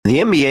The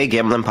NBA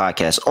Gambling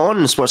Podcast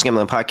on the Sports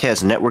Gambling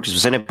Podcast Network is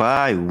presented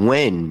by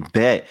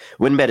WynnBET.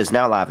 WynnBET is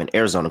now live in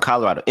Arizona,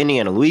 Colorado,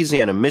 Indiana,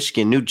 Louisiana,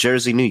 Michigan, New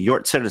Jersey, New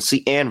York,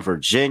 Tennessee, and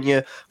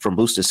Virginia. From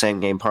boosted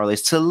same-game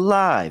parlays to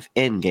live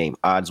in-game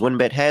odds,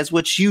 WynnBET has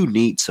what you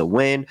need to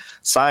win.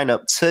 Sign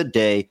up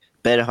today.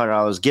 Bet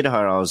 $100, get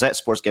 $100 at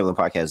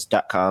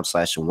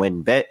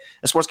sportsgamblingpodcast.com/WynnBET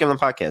and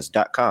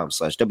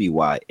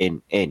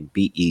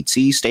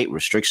sportsgamblingpodcast.com/WYNNBET. State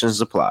restrictions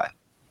apply.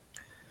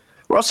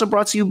 We're also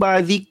brought to you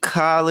by the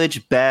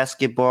College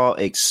Basketball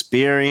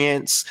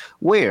Experience,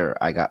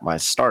 where I got my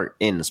start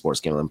in the Sports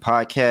Gambling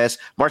Podcast.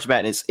 March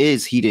Madness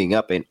is heating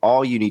up, and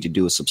all you need to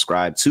do is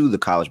subscribe to the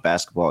College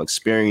Basketball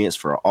Experience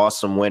for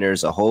awesome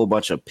winners, a whole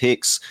bunch of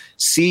picks.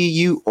 See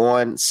you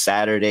on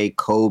Saturday,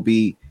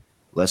 Kobe.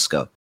 Let's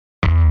go.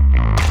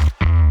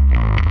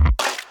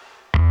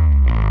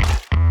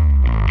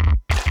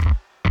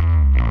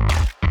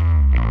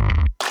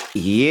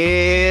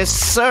 Yes,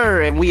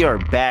 sir. And we are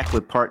back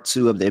with part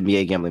 2 of the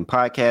NBA Gambling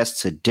Podcast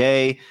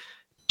today.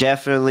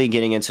 Definitely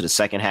getting into the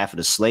second half of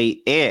the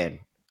slate. And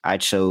I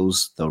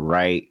chose the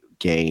right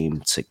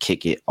game to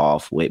kick it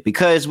off with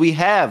because we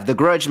have the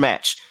grudge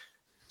match.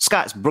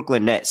 Scott's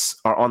Brooklyn Nets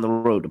are on the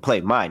road to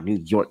play my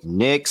New York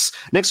Knicks.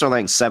 Knicks are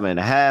laying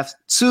 7.5.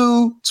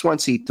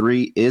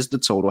 223 is the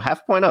total.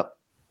 Half point up.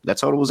 That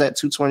total was at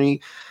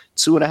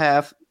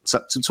 222.5. It's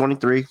up to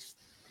 223.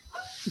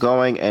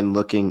 Going and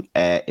looking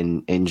at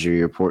an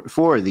injury report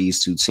for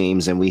these two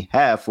teams, and we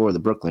have for the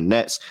Brooklyn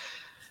Nets.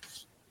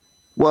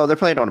 Well, they're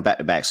playing on a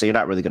back-to-back, so you're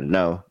not really going to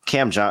know.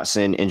 Cam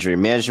Johnson, injury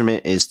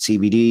management is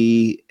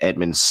TBD.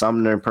 Edmund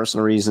Sumner,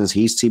 personal reasons,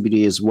 he's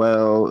TBD as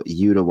well.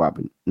 Yuta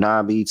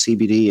Watanabe,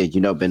 TBD. And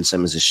Ben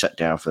Simmons is shut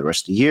down for the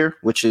rest of the year,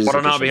 which is...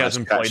 Watanabe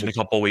hasn't played in a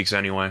couple of weeks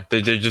anyway.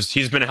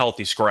 He's been a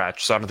healthy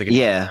scratch, so I don't think...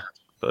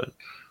 But...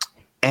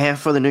 And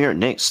for the New York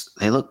Knicks,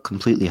 they look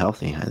completely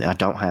healthy. I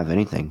don't have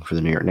anything for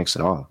the New York Knicks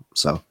at all.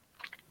 So,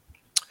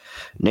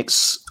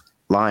 Knicks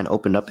line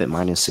opened up at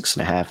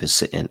 -6.5, is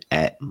sitting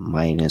at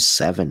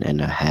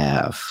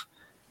 -7.5.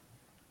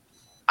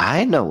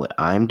 I know what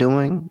I'm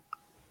doing.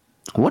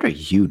 What are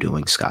you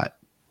doing, Scott?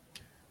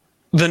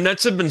 The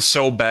Nets have been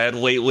so bad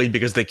lately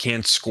because they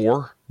can't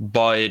score,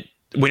 but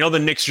we know the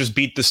Knicks just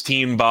beat this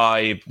team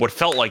by what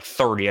felt like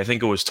 30. I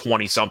think it was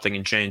 20-something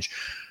and change.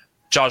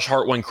 Josh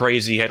Hart went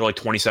crazy. He had like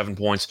 27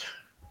 points.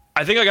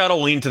 I think I got to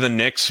lean to the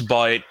Knicks,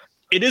 but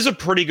it is a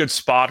pretty good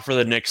spot for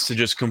the Knicks to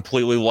just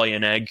completely lay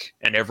an egg,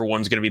 and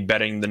everyone's going to be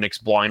betting the Knicks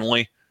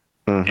blindly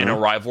in a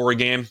rivalry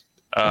game.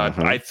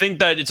 I think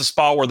that it's a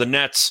spot where the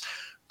Nets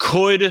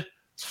could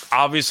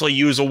obviously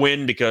use a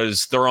win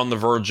because they're on the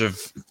verge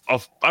of I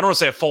don't want to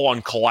say a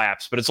full-on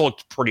collapse, but it's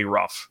looked pretty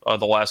rough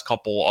the last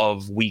couple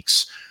of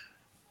weeks.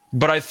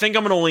 But I think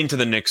I'm going to lean to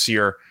the Knicks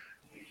here.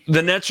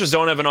 The Nets just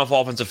don't have enough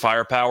offensive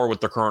firepower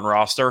with their current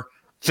roster.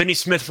 Finney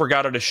Smith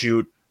forgot how to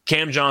shoot.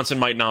 Cam Johnson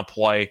might not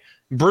play.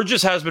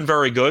 Bridges has been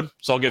very good,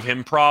 so I'll give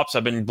him props.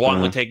 I've been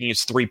blindly taking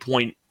his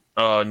 3-point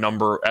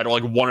number at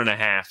like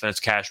 1.5, and it's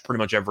cashed pretty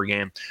much every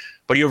game.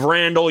 But you have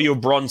Randall, you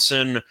have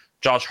Brunson.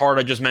 Josh Hart,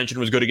 I just mentioned,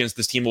 was good against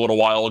this team a little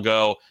while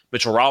ago.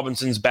 Mitchell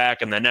Robinson's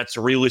back, and the Nets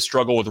really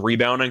struggle with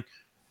rebounding.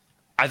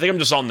 I think I'm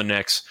just on the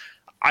Knicks.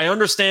 I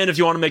understand if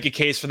you want to make a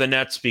case for the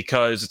Nets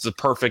because it's a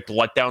perfect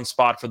letdown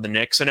spot for the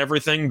Knicks and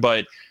everything,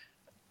 but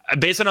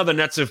based on how the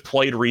Nets have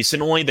played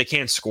recently, they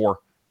can't score.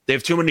 They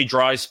have too many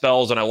dry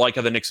spells, and I like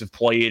how the Knicks have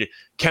played.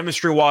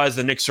 Chemistry-wise,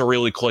 the Knicks are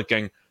really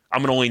clicking.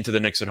 I'm going to lean to the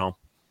Knicks at home.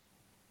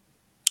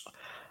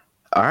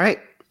 All right.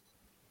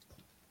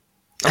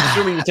 I'm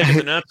assuming you're taking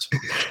the Nets?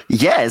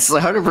 Yes,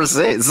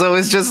 100%. So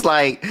it's just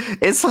like,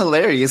 it's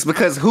hilarious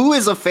because who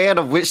is a fan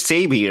of which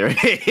team here?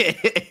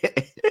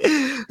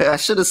 I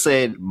should have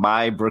said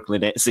my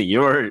Brooklyn Nets and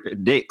your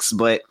Knicks,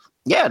 but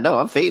yeah, no,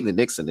 I'm fading the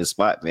Knicks in this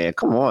spot, man.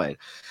 Come on.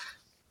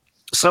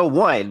 So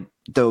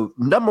the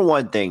number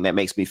one thing that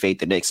makes me fade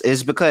the Knicks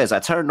is because I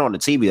turned on the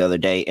TV the other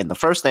day, and the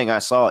first thing I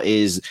saw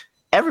is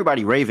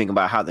everybody raving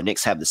about how the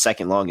Knicks have the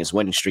second longest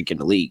winning streak in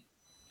the league.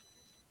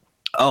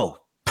 Oh,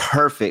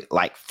 perfect.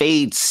 Like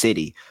Fade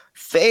City.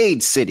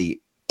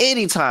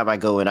 Anytime I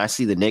go and I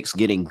see the Knicks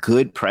getting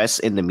good press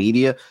in the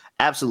media,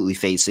 absolutely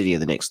Fade City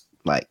and the Knicks.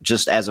 Like,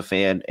 just as a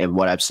fan and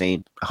what I've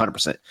seen,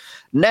 100%.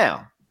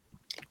 Now,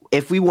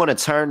 if we want to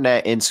turn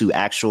that into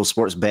actual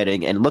sports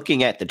betting and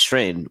looking at the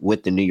trend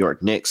with the New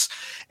York Knicks,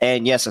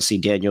 and yes, I see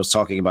Daniel's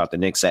talking about the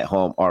Knicks at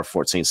home are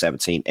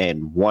 14-17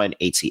 and 1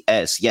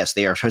 ATS. Yes,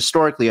 they are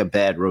historically a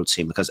bad road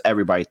team because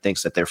everybody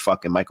thinks that they're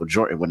fucking Michael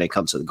Jordan when they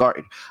come to the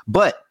Garden.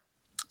 But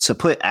to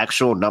put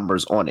actual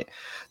numbers on it,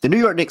 the New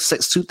York Knicks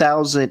since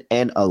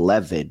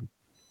 2011,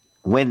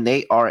 when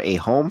they are a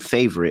home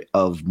favorite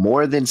of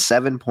more than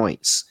 7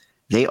 points,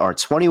 they are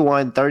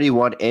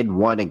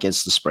 21-31-1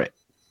 against the spread.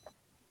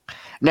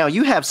 Now,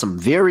 you have some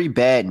very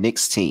bad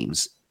Knicks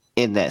teams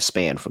in that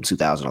span from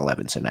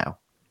 2011 to now.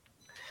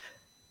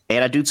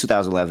 And I do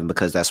 2011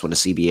 because that's when the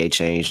CBA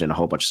changed and a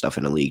whole bunch of stuff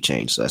in the league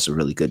changed. So that's a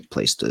really good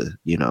place to,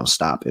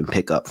 stop and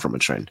pick up from a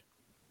trend.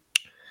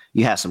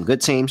 You have some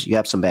good teams, you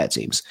have some bad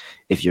teams.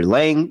 If you're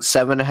laying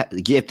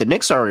 7.5, if the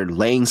Knicks are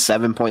laying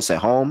 7 points at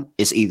home,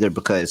 it's either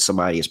because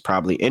somebody is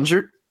probably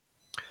injured,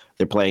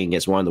 they're playing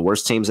against one of the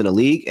worst teams in the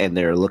league, and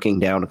they're looking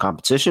down the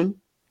competition.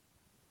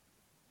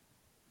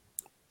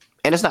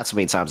 And it's not so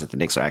many times that the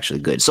Knicks are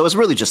actually good. So it's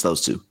really just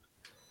those two.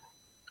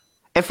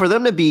 And for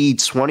them to be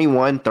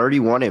 21,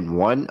 31, and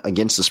 1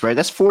 against the spread,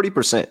 that's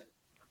 40%.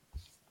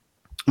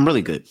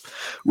 Really good.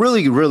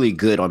 Really, really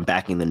good on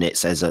backing the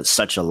Knicks as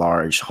such a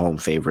large home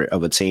favorite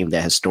of a team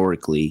that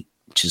historically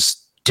just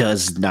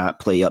does not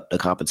play up the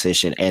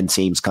competition, and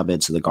teams come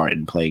into the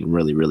Garden playing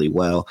really, really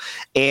well.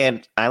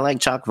 And I like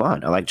Jacque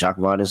Vaughn. I like Jacque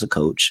Vaughn as a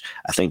coach.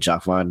 I think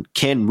Jacque Vaughn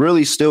can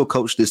really still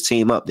coach this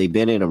team up. They've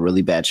been in a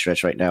really bad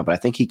stretch right now, but I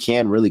think he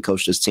can really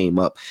coach this team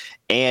up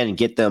and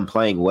get them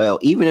playing well.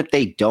 Even if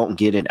they don't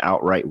get an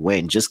outright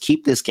win, just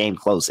keep this game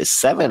close. It's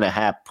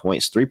 7.5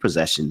 points, 3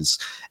 possessions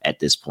at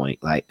this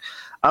point. Like,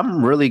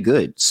 I'm really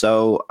good.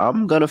 So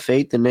I'm going to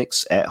fade the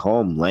Knicks at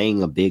home,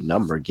 laying a big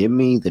number. Give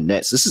me the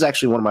Nets. This is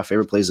actually one of my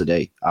favorite plays of the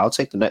day. I'll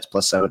take the Nets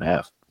plus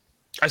 7.5.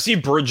 I see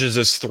Bridges'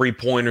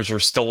 3-pointers are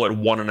still at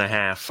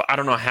 1.5. I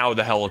don't know how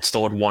the hell it's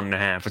still at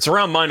 1.5. It's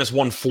around minus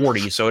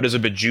 140, so it is a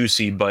bit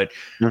juicy. But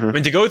I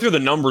mean, to go through the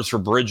numbers for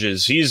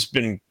Bridges, he's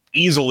been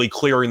easily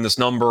clearing this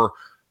number.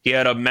 He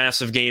had a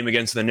massive game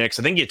against the Knicks.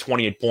 I think he had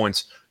 28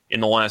 points in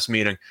the last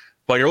meeting.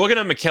 But you're looking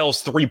at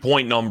Mikal's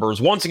 3-point numbers.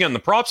 Once again, the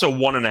props are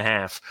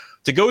 1.5.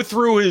 To go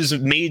through his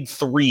made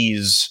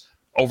threes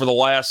over the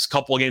last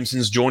couple of games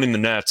since joining the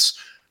Nets,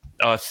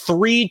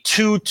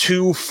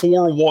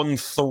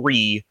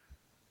 3-2-2-4-1-3,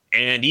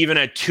 and even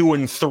at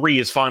 2-3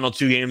 his final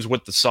 2 games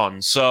with the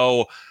Suns.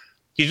 So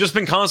he's just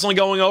been constantly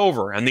going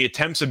over, and the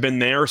attempts have been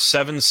there: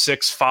 7,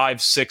 6,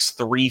 5, 6,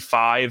 3,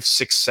 5,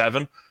 6,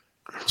 7.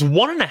 It's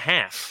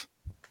 1.5.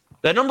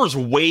 That number's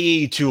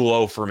way too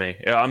low for me.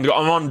 I'm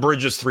on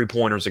Bridges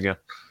 3-pointers again.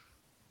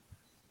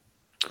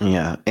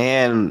 Yeah,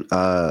 and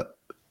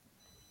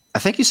I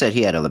think you said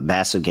he had a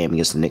massive game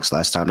against the Knicks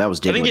last time. That was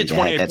Dinwiddie. I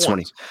think he had 28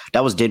 points.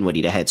 That was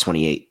Dinwiddie that had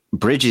 28.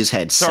 Bridges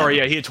had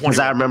 7. He had 20.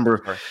 I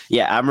remember. Sorry.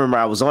 Yeah, I remember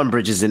I was on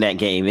Bridges in that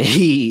game, and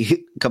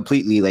he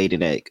completely laid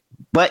an egg.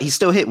 But he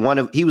still hit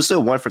he was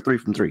still 1 for 3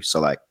 from 3. So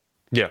like,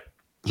 yeah,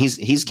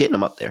 he's getting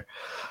them up there.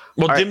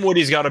 Well, all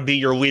Dinwiddie's got to be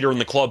your leader in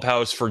the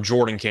clubhouse for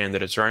Jordan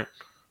candidates, right?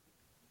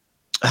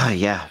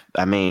 Yeah,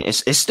 I mean,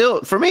 it's still,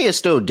 for me, it's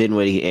still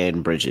Dinwiddie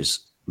and Bridges.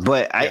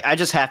 But yeah. I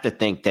just have to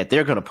think that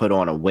they're going to put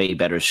on a way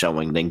better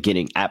showing than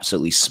getting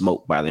absolutely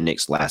smoked by the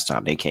Knicks last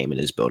time they came in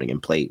this building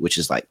and played, which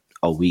is like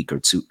a week or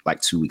two,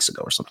 like 2 weeks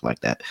ago or something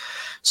like that.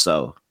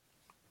 So,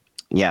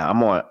 yeah,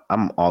 I'm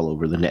all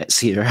over the Nets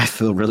here. I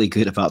feel really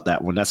good about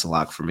that one. That's a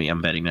lock for me.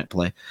 I'm betting that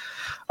play.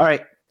 All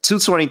right,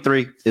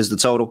 223 is the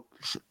total.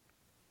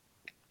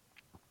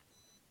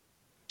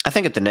 I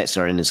think if the Nets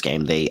are in this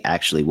game, they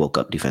actually woke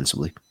up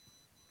defensively.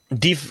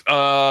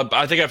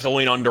 I think I have to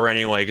lean under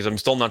anyway because I'm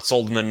still not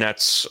sold in the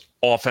Nets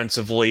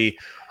offensively.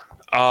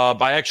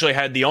 I actually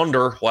had the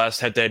under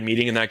last head-to-head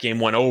meeting, and that game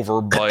went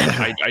over. But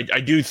I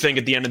do think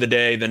at the end of the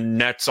day, the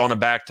Nets on a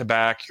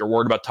back-to-back, you're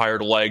worried about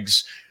tired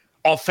legs.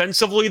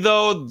 Offensively,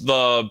 though,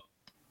 the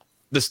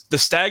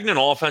stagnant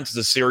offense is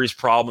a serious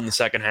problem in the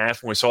second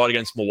half. When we saw it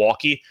against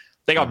Milwaukee,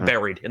 they got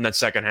buried in that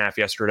second half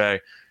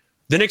yesterday.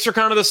 The Knicks are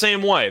kind of the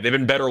same way. They've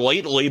been better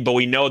lately, but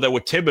we know that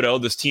with Thibodeau,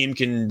 this team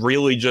can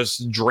really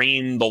just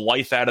drain the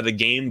life out of the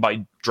game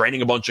by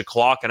draining a bunch of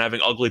clock and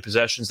having ugly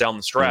possessions down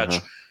the stretch.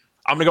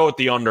 I'm going to go with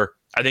the under.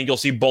 I think you'll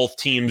see both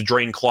teams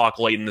drain clock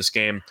late in this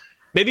game.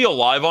 Maybe a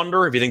live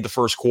under if you think the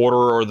first quarter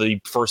or the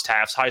first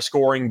half's high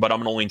scoring, but I'm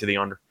going to lean to the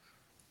under.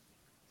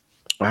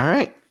 All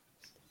right.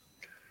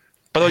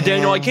 By the way,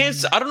 Daniel,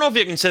 I don't know if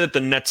you can say that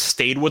the Nets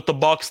stayed with the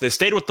Bucks. They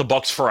stayed with the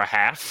Bucks for a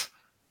half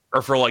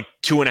or for like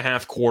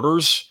 2.5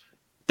 quarters.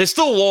 They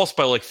still lost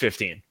by like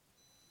 15.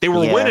 They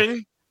were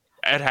winning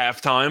at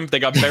halftime. They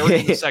got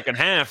buried in the second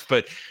half,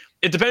 but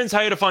it depends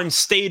how you define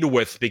stayed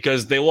with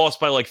because they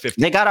lost by like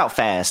 15. They got out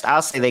fast.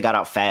 I'll say they got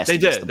out fast. They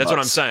did. That's what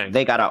I'm saying.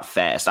 They got out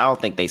fast. I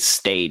don't think they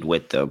stayed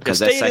with them because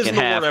that second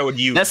half,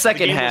 that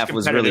second half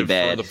was really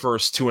bad. For the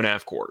first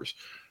 2.5 quarters.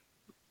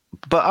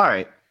 But all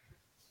right.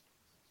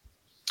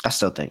 I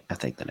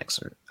think the Nets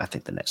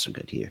are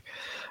good here.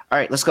 All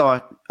right, let's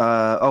go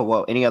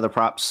on. Any other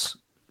props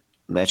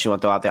that you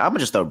want to throw out there? I'm gonna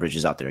just throw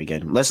Bridges out there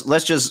again.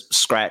 Let's just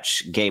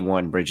scratch game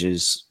 1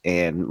 Bridges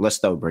and let's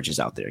throw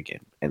Bridges out there again.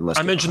 And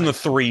I mentioned the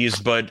threes,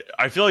 but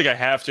I feel like I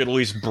have to at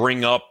least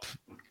bring up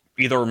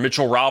either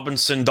Mitchell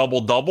Robinson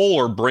double-double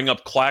or bring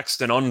up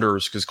Claxton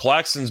unders because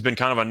Claxton's been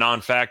kind of a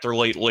non-factor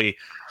lately,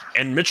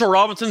 and Mitchell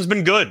Robinson's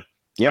been good.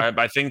 Yeah,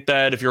 I think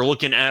that if you're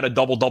looking at a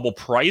double-double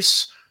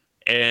price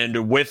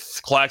and with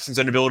Claxton's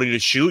inability to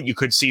shoot, you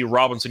could see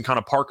Robinson kind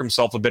of park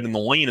himself a bit in the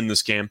lane in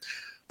this game.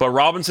 But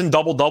Robinson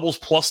double-doubles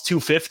plus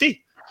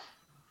 250?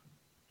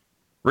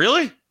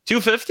 Really?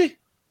 250?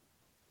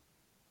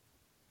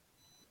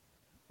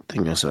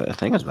 I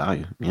think that's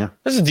value. Yeah.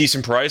 That's a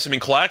decent price. I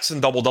mean, Claxton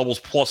double-doubles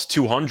plus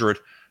 200.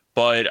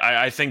 But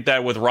I think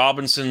that with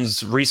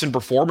Robinson's recent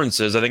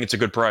performances, I think it's a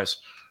good price.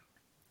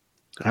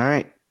 All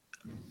right.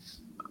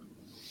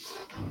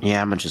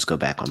 Yeah, I'm gonna just go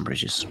back on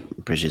Bridges.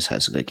 Bridges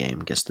has a good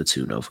game against the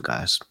two Nova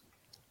guys.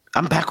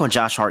 I'm back on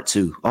Josh Hart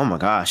too. Oh my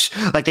gosh!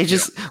 Like they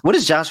just, what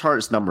is Josh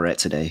Hart's number at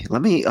today?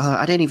 Let me.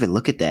 I didn't even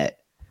look at that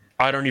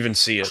I don't even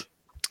see it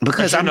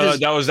because Actually,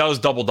 no, that was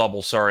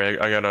double. Sorry,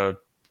 I gotta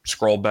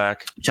scroll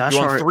back. Josh You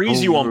want Hart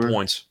threes? You want over-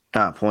 points?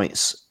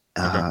 Points.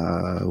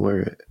 Okay.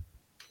 Where?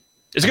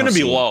 It's gonna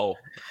be low.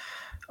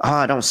 Oh,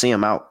 I don't see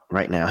him out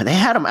right now. They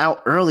had him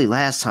out early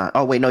last time.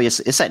 Oh wait, no, it's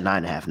at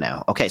 9.5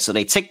 now. Okay, so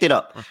they ticked it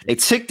up. They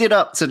ticked it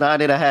up to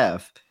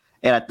 9.5,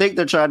 and I think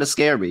they're trying to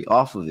scare me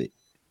off of it.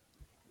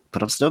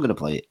 But I'm still gonna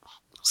play it.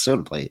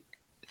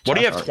 What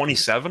do you have?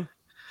 27.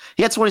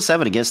 He had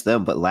 27 against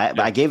them, but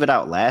I gave it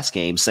out last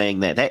game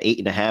saying that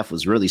 8.5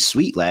 was really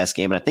sweet last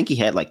game, and I think he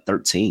had like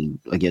 13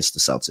 against the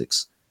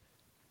Celtics.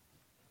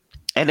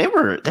 And they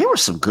were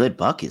some good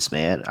buckets,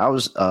 man. I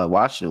was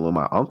watching it with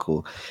my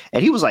uncle,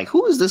 and he was like,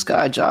 "Who is this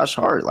guy, Josh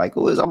Hart? Like,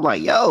 who is?" I'm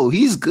like, "Yo,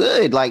 he's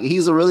good. Like,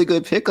 he's a really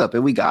good pickup,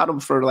 and we got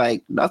him for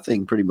like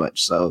nothing, pretty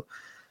much." So,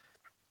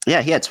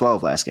 yeah, he had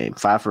 12 last game,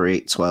 5 for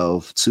 8,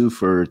 12, 2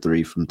 for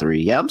 3 from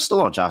 3. Yeah, I'm still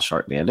on Josh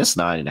Hart, man. This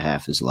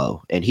 9.5 is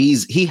low, and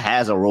he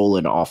has a role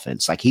in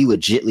offense. Like, he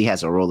legitimately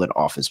has a role in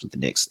offense with the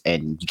Knicks,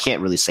 and you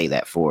can't really say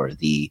that for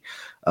the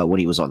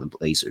when he was on the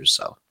Blazers.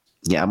 So,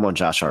 yeah, I'm on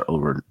Josh Hart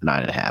over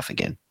 9.5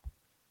 again.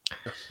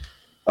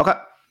 Okay.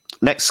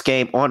 Next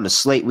game on the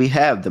slate, we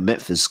have the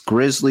Memphis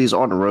Grizzlies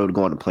on the road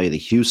going to play the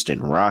Houston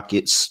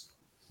Rockets.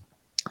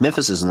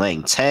 Memphis is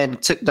laying 10,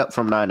 ticked up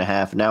from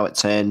 9.5, now at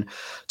 10.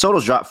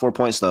 Totals dropped 4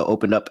 points, though.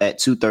 Opened up at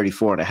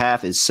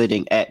 234.5, is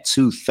sitting at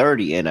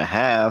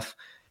 230.5.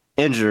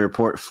 Injury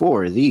report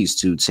for these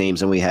two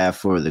teams. And we have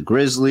for the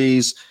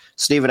Grizzlies,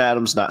 Steven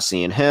Adams, not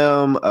seeing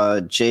him.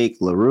 Jake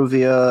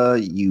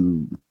LaRuvia,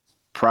 you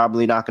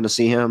probably not going to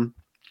see him.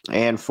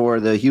 And for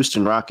the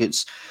Houston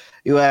Rockets,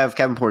 you have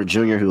Kevin Porter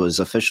Jr., who is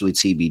officially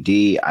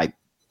TBD.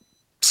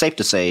 Safe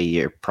to say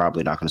you're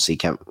probably not going to see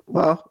Kevin.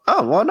 Well,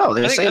 no.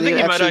 They're saying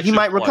he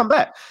might come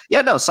back.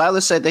 Yeah, no.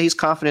 Silas said that he's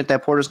confident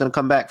that Porter's going to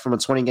come back from a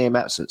 20-game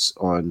absence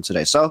on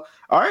today. So,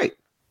 all right.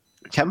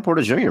 Kevin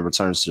Porter Jr.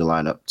 returns to the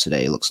lineup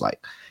today, it looks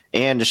like.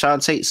 And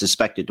Deshaun Tate is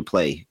expected to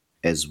play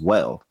as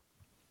well.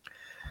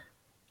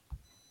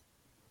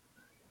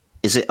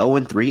 Is it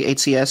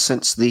 0-3 ATS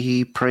since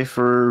the Pray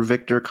for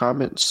Victor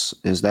comments?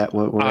 Is that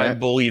what we're at? I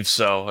believe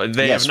so.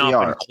 They have not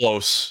been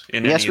close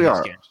in any of these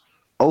games.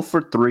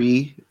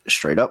 0-3,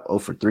 straight up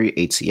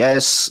 0-3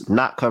 ATS,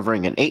 not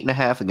covering an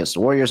 8.5 against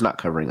the Warriors, not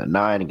covering a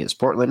 9 against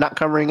Portland, not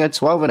covering a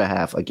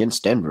 12.5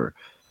 against Denver.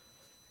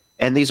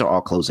 And these are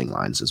all closing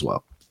lines as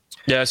well.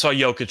 Yeah, I saw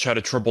Jokic had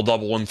a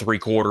triple-double in 3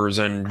 quarters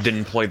and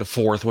didn't play the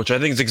 4th, which I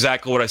think is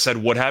exactly what I said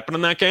would happen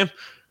in that game.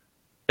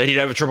 That he'd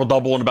have a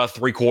triple-double in about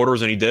 3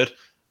 quarters, and he did.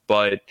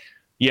 But,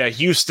 yeah,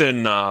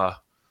 Houston,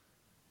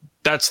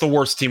 that's the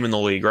worst team in the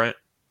league, right?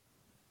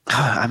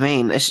 I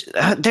mean, it's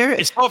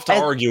tough to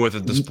argue with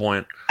at this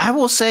point. I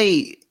will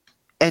say,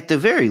 at the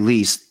very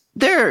least,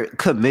 they're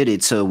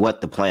committed to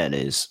what the plan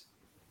is.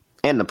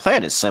 And the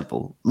plan is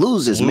simple.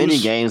 Lose as many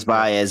games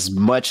by as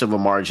much of a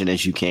margin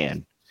as you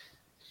can.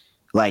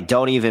 Like,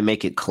 don't even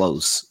make it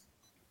close.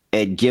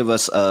 And give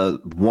us a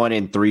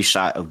 1-in-3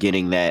 shot of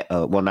getting that.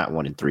 Well, not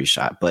 1-in-3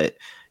 shot, but,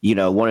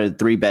 one of the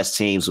 3 best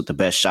teams with the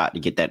best shot to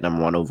get that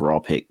number 1 overall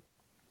pick.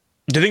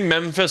 Do you think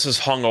Memphis is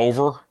hung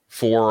over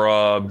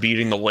for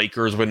beating the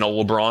Lakers with no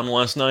LeBron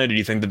last night? Or do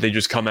you think that they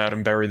just come out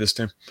and bury this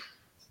team?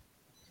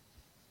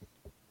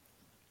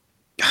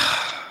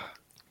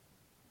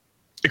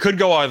 It could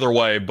go either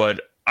way,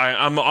 but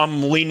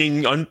I'm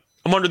leaning. I'm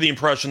under the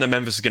impression that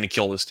Memphis is going to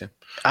kill this team.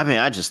 I mean,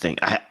 I just think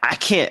I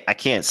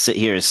can't sit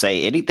here and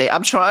say anything.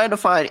 I'm trying to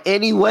find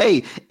any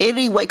way,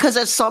 because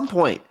at some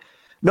point,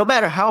 no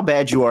matter how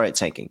bad you are at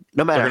tanking,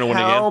 no matter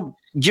how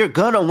you're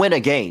gonna win a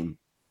game.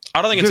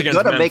 I don't think it's against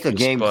Memphis. You're gonna make a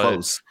game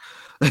close.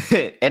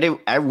 And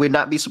I would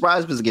not be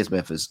surprised if it's against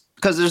Memphis,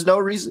 because there's no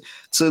reason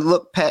to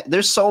look past.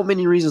 There's so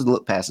many reasons to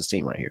look past this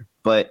team right here,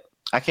 but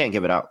I can't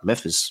give it out.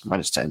 Memphis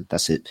 -10.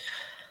 That's it.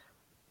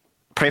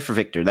 Pray for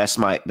Victor. That's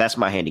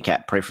my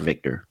handicap. Pray for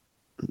Victor.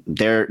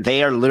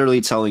 They are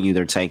literally telling you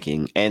they're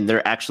tanking, and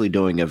they're actually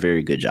doing a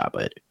very good job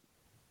at it.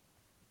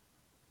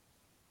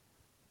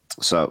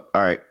 So,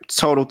 all right,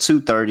 total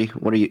 230.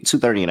 What are you?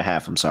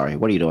 230.5. I'm sorry.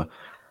 What are you doing?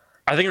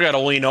 I think we got to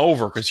lean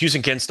over because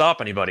Houston can't stop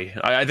anybody.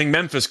 I think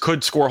Memphis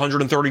could score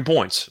 130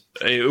 points.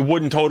 It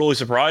wouldn't totally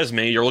surprise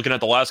me. You're looking at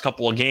the last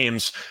couple of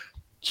games.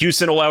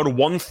 Houston allowed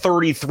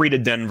 133 to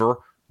Denver,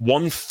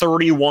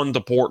 131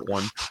 to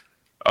Portland,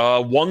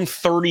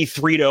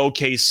 133 to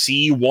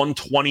OKC,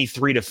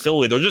 123 to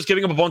Philly. They're just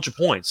giving up a bunch of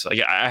points.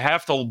 I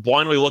have to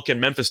blindly look at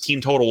Memphis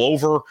team total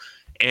over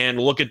and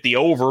look at the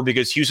over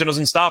because Houston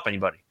doesn't stop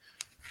anybody.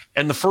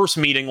 And the first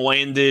meeting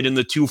landed in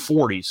the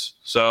 240s.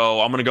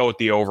 So I'm going to go with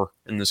the over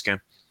in this game.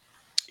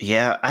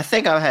 Yeah, I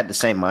think I had the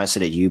same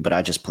mindset at you, but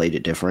I just played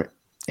it different.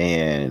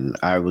 And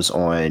I was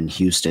on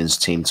Houston's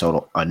team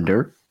total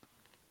under.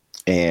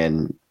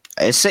 And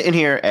it's sitting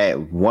here at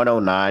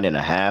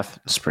 109.5.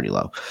 It's pretty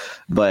low.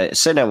 But it's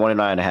sitting at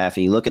 109.5.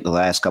 And you look at the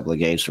last couple of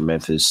games for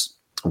Memphis,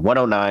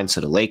 109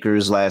 to the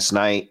Lakers last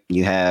night.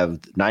 You have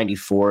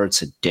 94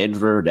 to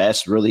Denver.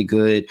 That's really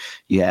good.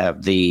 You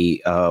have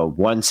the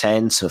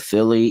 110 to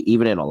Philly.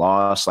 Even in a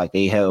loss, like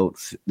they held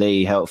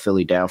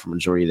Philly down for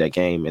majority of that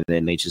game, and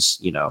then they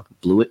just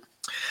blew it.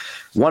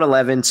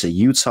 111 to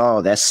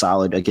Utah. That's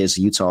solid against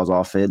Utah's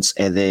offense.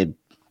 And then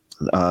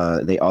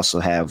they also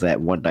have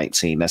that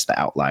 119. That's the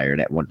outlier,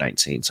 that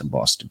 119 to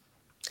Boston.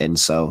 And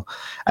so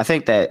I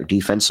think that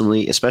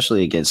defensively,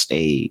 especially against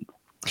a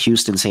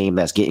Houston team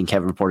that's getting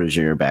Kevin Porter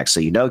Jr. back.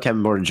 So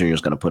Kevin Porter Jr.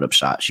 is going to put up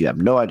shots. You have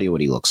no idea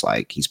what he looks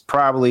like.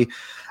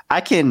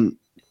 I can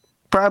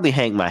probably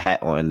hang my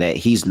hat on that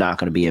he's not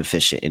going to be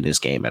efficient in this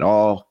game at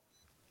all.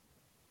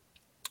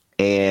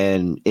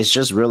 And it's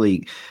just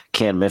really,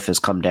 can Memphis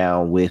come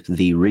down with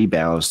the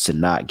rebounds to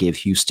not give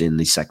Houston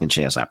the second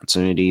chance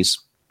opportunities?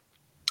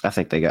 I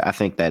think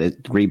that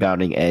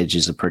rebounding edge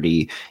is a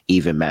pretty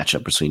even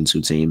matchup between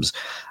two teams.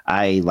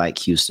 I like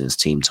Houston's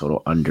team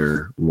total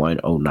under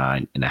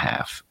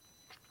 109.5.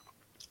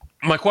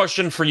 My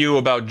question for you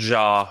about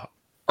Ja,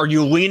 are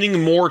you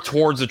leaning more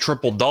towards a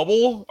triple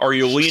double? Or are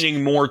you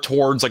leaning more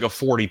towards like a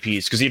 40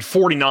 piece? Because he had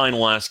 49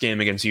 last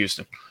game against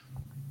Houston.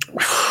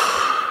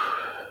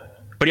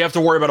 But you have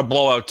to worry about a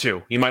blowout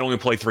too. He might only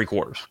play 3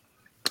 quarters.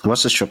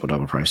 What's his triple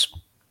double price?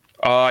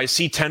 I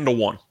see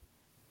 10-1.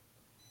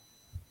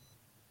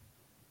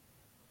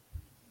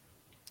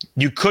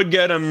 You could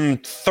get him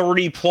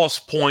 30 plus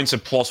points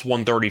at plus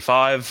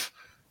 135,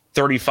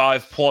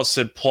 35 plus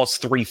at plus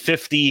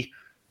 350,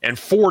 and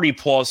 40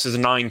 plus is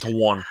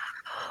 9-1.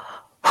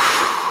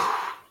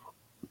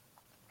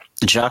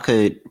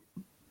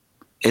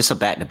 It's a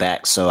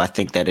back-to-back, so I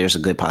think that there's a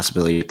good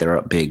possibility that they're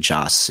up big.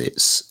 Josh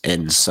sits.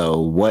 And so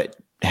what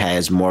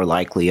has more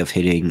likely of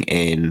hitting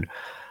in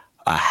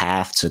a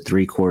half to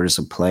 3/4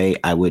 of play?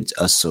 I would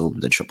assume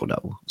the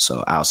triple-double.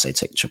 So I'll say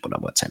take the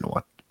triple-double at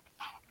 10-1.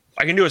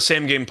 I can do a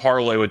same game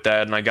parlay with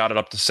that, and I got it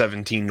up to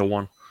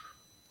 17-1.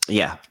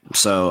 Yeah.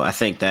 So I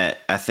think that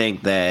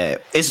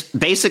it's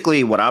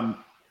basically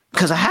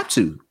because I have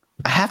to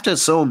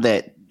assume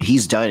that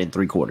he's done in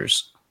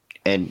 3/4.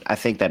 And I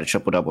think that a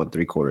triple double in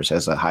 3/4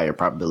 has a higher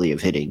probability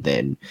of hitting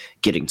than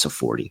getting to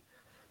 40.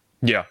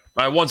 Yeah.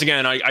 Once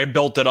again, I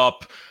built it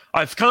up.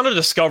 I've kind of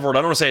discovered,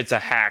 I don't want to say it's a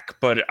hack,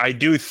 but I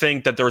do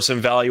think that there's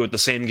some value with the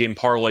same game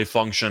parlay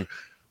function.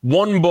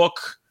 One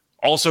book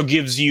also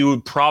gives you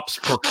props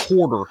per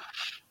quarter.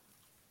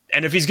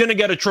 And if he's going to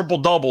get a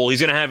triple-double, he's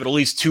going to have at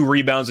least 2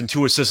 rebounds and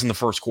 2 assists in the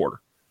first quarter.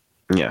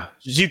 Yeah.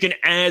 So you can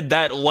add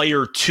that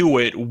layer to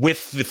it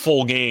with the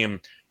full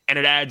game, and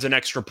it adds an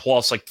extra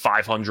plus like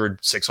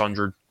 500,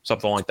 600,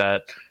 something like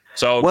that.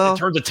 So it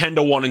turns a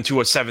 10-1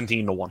 into a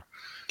 17-1.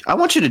 I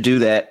want you to do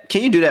that.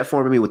 Can you do that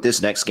for me with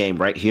this next game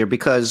right here?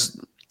 Because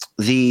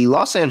the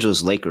Los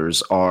Angeles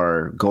Lakers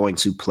are going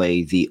to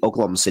play the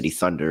Oklahoma City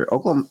Thunder.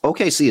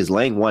 OKC is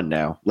laying 1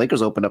 now.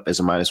 Lakers open up as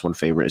a -1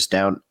 favorite. It's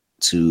down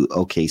to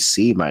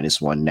OKC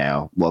 -1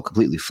 now. Well,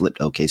 completely flipped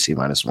OKC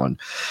 -1.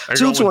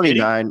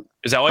 229.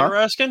 Is that what you're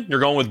asking? You're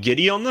going with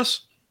Giddey on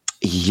this?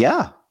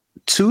 Yeah.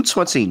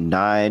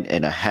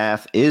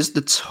 229.5 is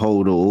the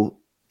total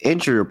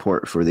injury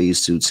report for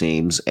these two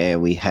teams.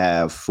 And we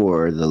have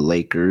for the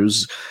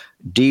Lakers,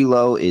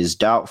 D'Lo is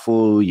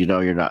doubtful.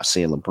 You're not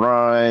seeing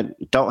LeBron.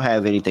 Don't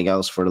have anything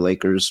else for the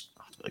Lakers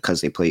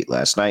because they played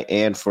last night.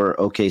 And for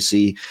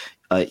OKC,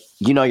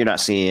 you're not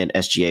seeing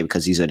SGA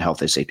because he's in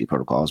health and safety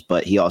protocols,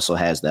 but he also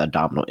has the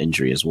abdominal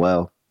injury as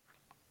well.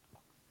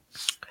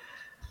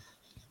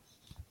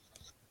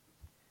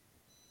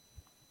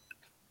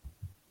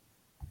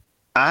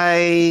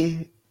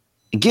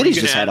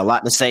 Giddey's just had a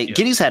lot to say. Yeah.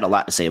 Giddey's had a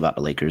lot to say about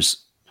the Lakers,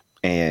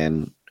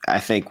 and I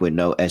think with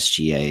no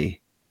SGA,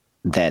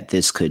 that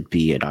this could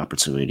be an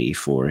opportunity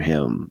for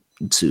him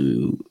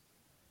to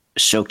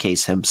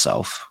showcase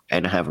himself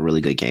and have a really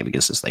good game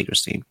against this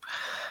Lakers team.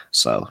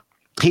 So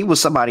he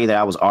was somebody that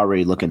I was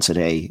already looking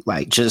today.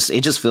 It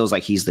just feels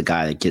like he's the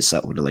guy that gets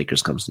up when the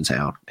Lakers comes to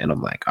town. And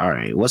I'm like, all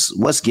right, what's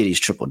Giddey's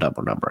triple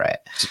double number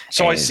at?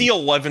 So I see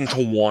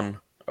 11-1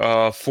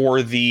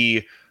 for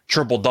the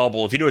triple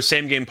double. If you do a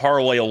same game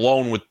parlay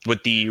alone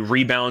with the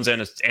rebounds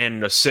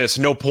and assists,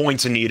 no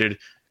points needed,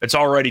 it's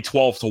already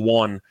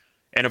 12-1.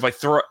 And if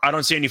I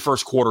don't see any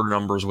first quarter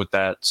numbers with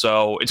that,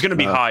 so it's going to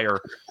be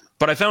higher.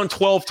 But I found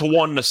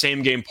 12-1 in the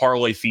same game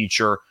parlay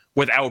feature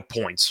without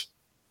points,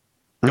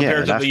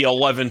 compared to the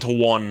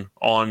 11-1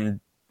 on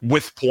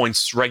with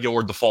points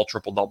regular default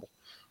triple double.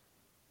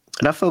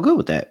 And I feel good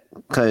with that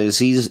because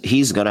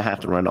he's going to have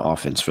to run the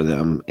offense for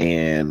them,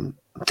 and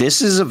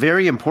this is a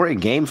very important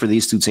game for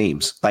these two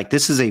teams.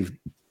 This is a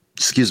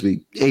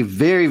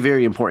very,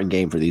 very important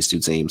game for these two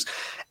teams.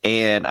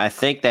 And I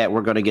think that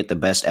we're going to get the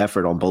best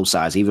effort on both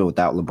sides, even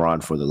without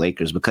LeBron for the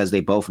Lakers, because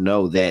they both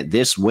know that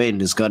this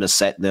win is going to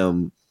set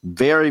them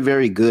very,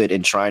 very good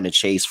in trying to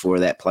chase for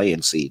that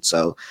play-in seed.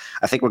 So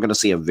I think we're going to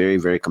see a very,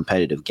 very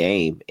competitive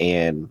game.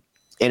 And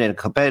in a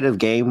competitive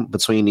game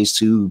between these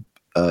two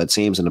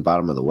teams in the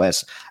bottom of the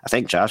West, I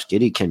think Josh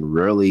Giddey can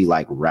really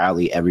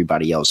rally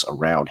everybody else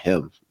around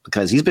him.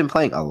 because he's been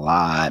playing a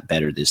lot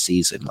better this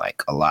season,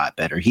 like a lot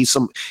better. He's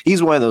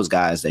one of those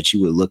guys that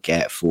you would look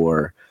at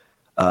for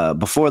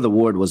before the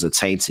award was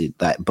attainted,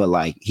 but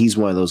like he's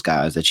one of those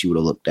guys that you would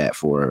have looked at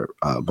for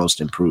most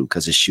improved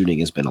because his shooting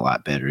has been a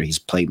lot better. His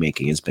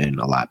playmaking has been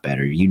a lot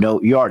better.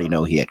 You already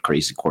know he had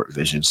crazy court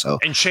vision. So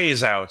and Shea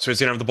is out, so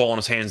he's gonna have the ball in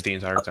his hands the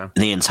entire time.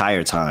 The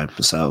entire time.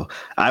 So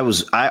I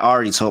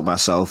already told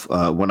myself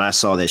when I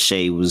saw that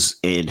Shea was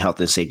in health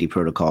and safety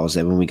protocols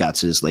that when we got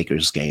to this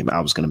Lakers game, I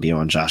was going to be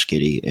on Josh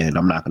Giddey, and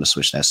I'm not going to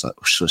switch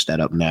that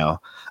up now.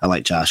 I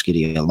like Josh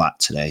Giddey a lot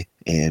today.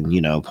 And,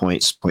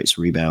 points,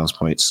 rebounds,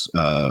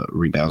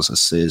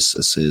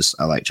 assists.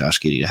 I like Josh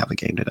Giddey to have a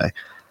game today.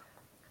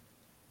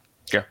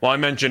 Yeah. Well, I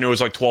mentioned it was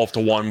like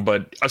 12-1,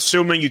 but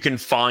assuming you can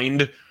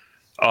find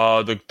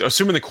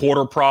assuming the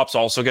quarter props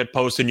also get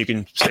posted, and you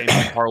can same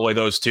parlay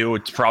those two,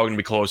 it's probably going to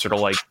be closer to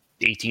like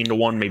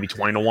 18-1, maybe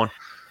 20-1.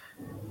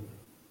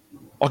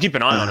 I'll keep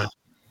an eye on it.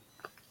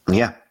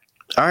 Yeah.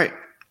 All right.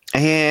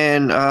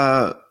 And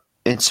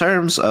in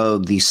terms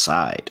of the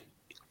side,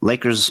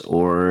 Lakers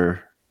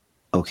or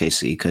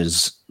OKC,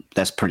 because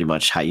that's pretty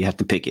much how you have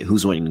to pick it.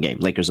 Who's winning the game,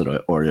 Lakers or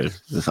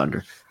the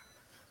Thunder?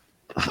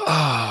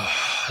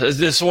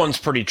 This one's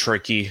pretty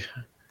tricky.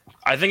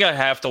 I think I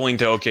have to lean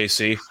to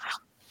OKC.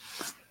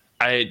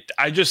 I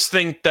just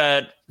think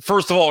that,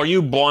 first of all, are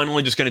you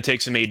blindly just going to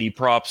take some AD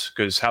props?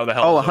 Because how the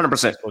hell? Oh,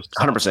 100%.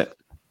 100%.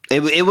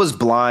 It was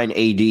blind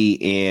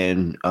AD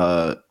and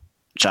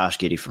Josh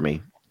Giddey for me.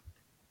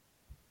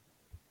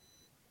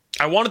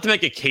 I wanted to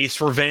make a case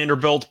for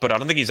Vanderbilt, but I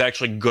don't think he's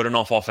actually good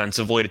enough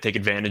offensively to take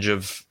advantage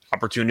of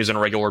opportunities on a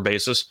regular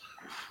basis.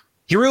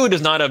 He really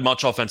does not have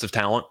much offensive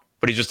talent,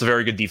 but he's just a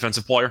very good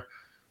defensive player.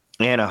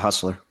 And a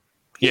hustler.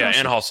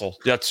 And hustle.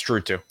 That's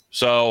true, too.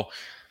 So,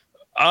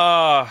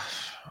 I've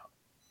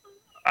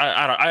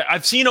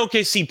seen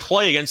OKC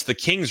play against the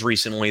Kings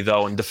recently,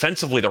 though, and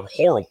defensively they're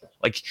horrible.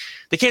 Like,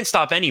 they can't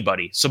stop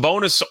anybody.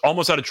 Sabonis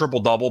almost had a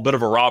triple-double. Bit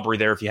of a robbery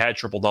there if you had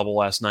triple-double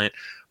last night.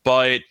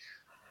 But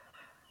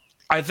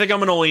I think I'm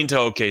going to lean to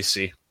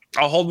OKC.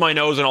 I'll hold my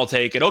nose and I'll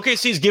take it.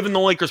 OKC's given the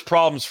Lakers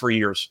problems for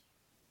years.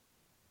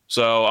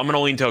 So I'm going to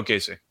lean to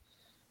OKC.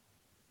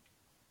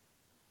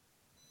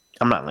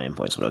 I'm not laying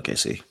points with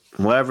OKC.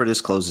 Wherever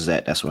this closes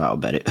at, that's where I'll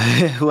bet it.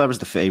 Whoever's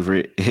the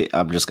favorite,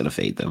 I'm just going to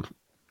fade them.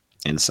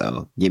 And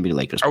so give me the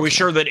Lakers. Are we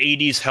sure that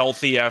AD's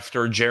healthy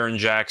after Jaren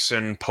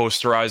Jackson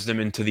posterized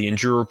him into the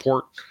injury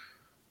report?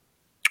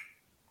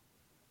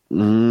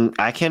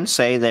 I can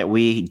say that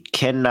we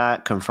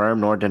cannot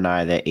confirm nor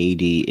deny that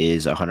AD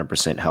is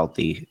 100%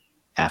 healthy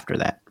after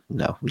that.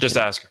 No. Just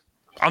asking.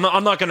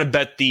 I'm not going to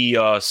bet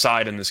the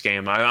side in this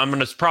game. I'm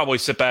going to probably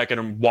sit back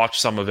and watch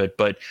some of it.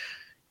 But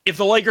if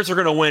the Lakers are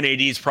going to win,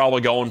 AD's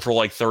probably going for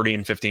like 30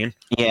 and 15.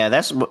 Yeah,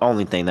 that's the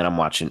only thing that I'm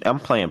watching. I'm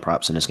playing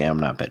props in this game. I'm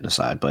not betting the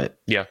side. But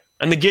yeah.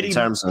 And the Giddey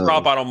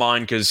prop I don't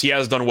mind because he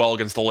has done well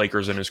against the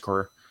Lakers in his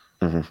career.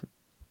 Mm-hmm.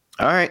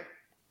 All right.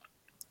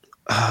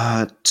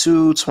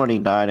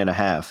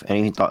 229.5.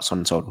 Any thoughts on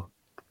the total?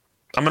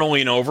 I'm going to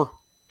lean over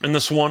in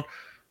this one.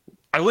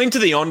 I leaned to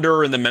the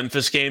under in the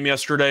Memphis game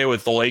yesterday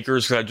with the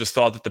Lakers because I just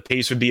thought that the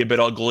pace would be a bit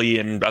ugly,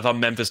 and I thought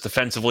Memphis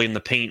defensively in the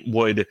paint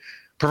would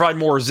provide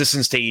more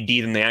resistance to AD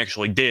than they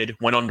actually did.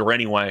 Went under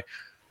anyway.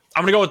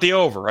 I'm going to go with the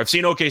over. I've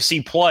seen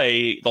OKC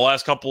play the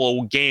last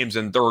couple of games,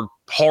 and they're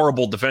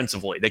horrible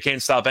defensively. They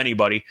can't stop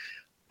anybody.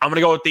 I'm going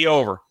to go with the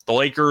over. The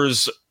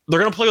Lakers, they're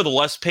going to play with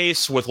less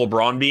pace with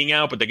LeBron being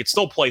out, but they could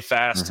still play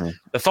fast. Mm-hmm.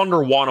 The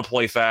Thunder want to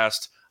play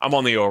fast. I'm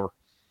on the over.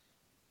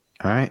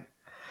 All right.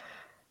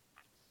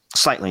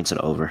 Slight lean to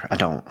the over. I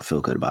don't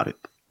feel good about it.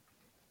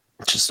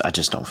 I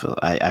just don't feel.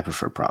 I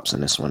prefer props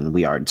in this one.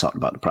 We already talked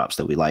about the props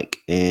that we like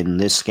in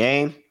this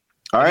game.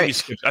 All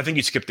right. I think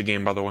you skipped the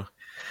game, by the way.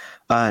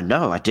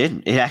 No, I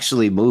didn't. It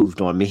actually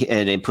moved on me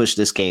and it pushed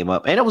this game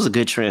up. And it was a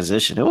good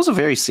transition. It was a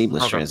very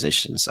seamless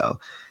transition. So,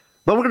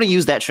 but we're going to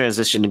use that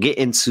transition to get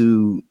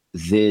into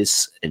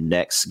this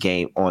next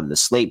game on the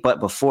slate.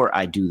 But before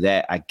I do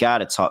that, I got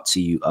to talk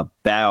to you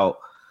about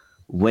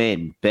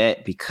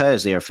WynnBET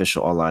because they are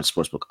official online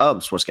sportsbook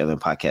of Sports Gambling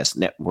Podcast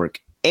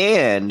Network.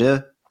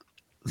 And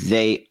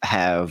they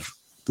have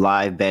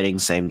live betting,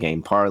 same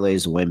game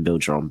parlays, win,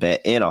 build your own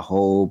bet in a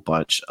whole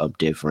bunch of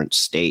different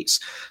states.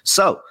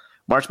 So,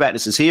 March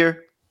Madness is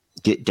here.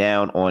 Get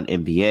down on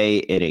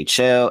NBA,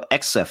 NHL,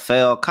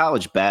 XFL,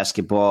 college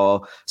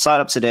basketball.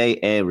 Sign up today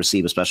and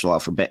receive a special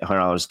offer. Bet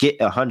 $100. Get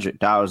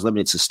 $100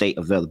 limited to state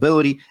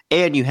availability.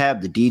 And you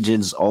have the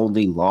DGens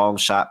only long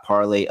shot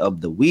parlay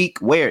of the week,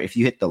 where if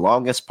you hit the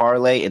longest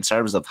parlay in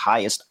terms of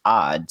highest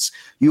odds,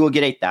 you will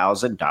get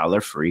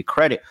 $1,000 free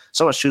credit.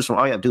 So much to choose from.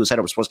 All you have to do is head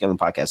over to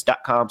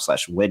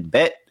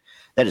sportsgamblingpodcast.com/WynnBET.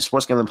 That is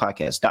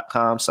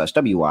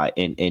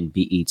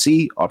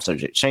sportsgamblingpodcast.com/WYNNBET. All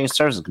subject change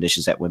terms and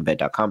conditions at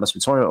wynnbet.com. Must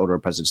be 21 order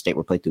of President State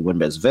where playthrough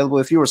WynnBET is available.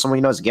 If you or someone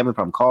you know has a gambling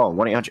problem, call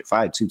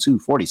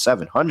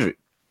 1-800-522-4700.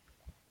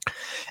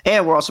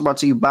 And we're also brought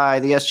to you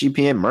by the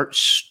SGPN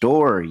merch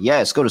store.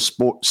 Yes, go to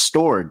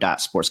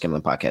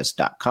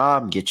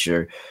store.sportsgamblingpodcast.com. Get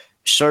your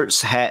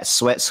shirts, hats,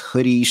 sweats,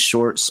 hoodies,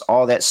 shorts,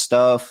 all that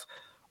stuff.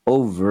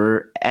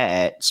 over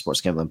at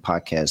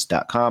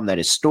sportsgamblingpodcast.com. That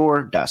is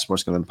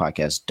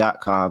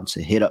store.sportsgamblingpodcast.com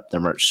to hit up the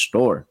merch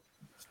store.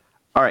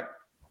 All right.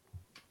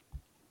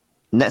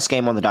 Next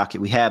game on the docket,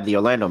 we have the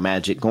Orlando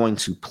Magic going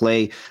to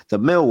play the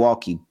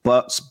Milwaukee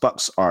Bucks.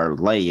 Bucks are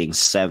laying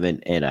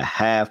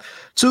 7.5.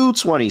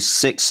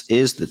 226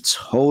 is the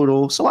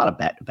total. It's a lot of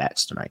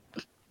back-to-backs tonight.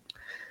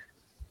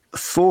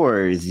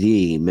 For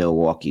the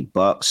Milwaukee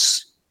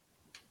Bucks,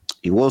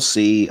 you will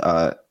see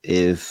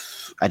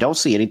if I don't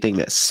see anything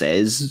that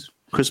says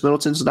Chris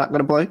Middleton's not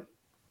going to play.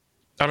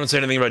 I don't say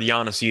anything about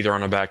Giannis either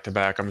on a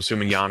back-to-back. I'm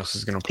assuming Giannis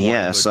is going to play.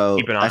 Yeah, so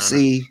I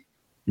see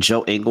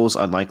Joe Ingles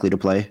unlikely to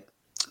play.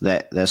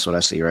 That's what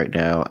I see right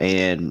now.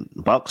 And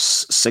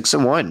Bucks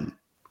 6-1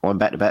 on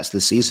back-to-backs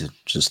this season.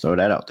 Just throw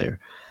that out there.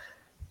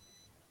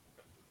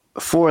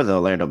 For the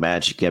Orlando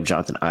Magic, you have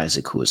Jonathan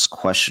Isaac, who is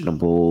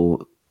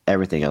questionable.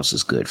 Everything else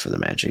is good for the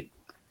Magic.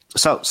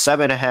 So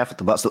 7.5 at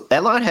the Bucks.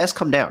 That line has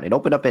come down. It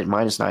opened up at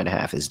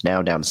 -9.5. It's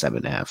now down to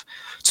 7.5.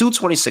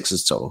 226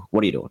 is total.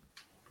 What are you doing?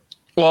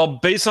 Well,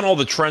 based on all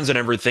the trends and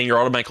everything, you're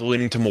automatically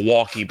leaning to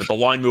Milwaukee, but the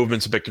line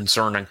movement's a bit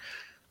concerning.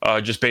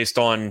 Just based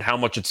on how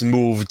much it's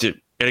moved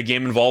in a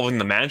game involving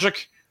the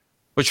Magic,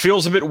 which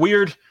feels a bit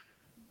weird.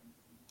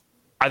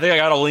 I think I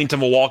got to lean to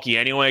Milwaukee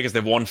anyway because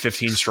they've won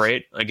 15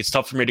 straight. Like, it's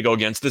tough for me to go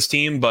against this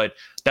team, but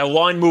that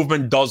line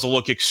movement does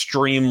look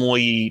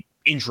extremely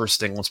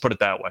interesting. Let's put it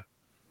that way.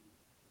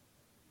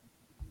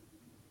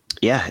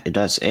 Yeah, it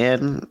does.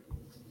 And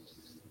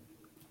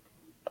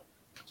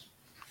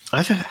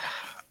I'm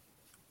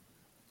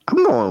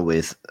going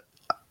with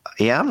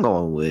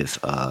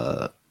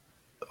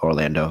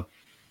Orlando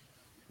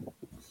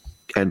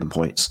and the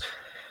points.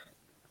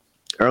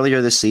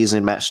 Earlier this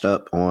season, matched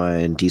up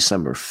on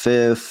December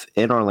 5th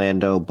in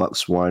Orlando.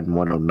 Bucks won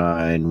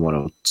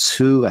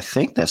 109-102. I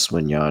think that's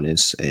when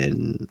Giannis,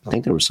 and I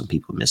think there were some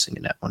people missing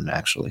in that one,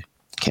 actually.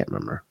 Can't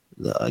remember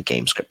the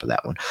game script of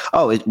that one.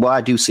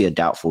 I do see a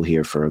doubtful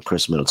here for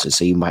Chris Middleton,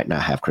 so you might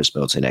not have Chris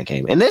Middleton in that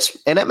game. And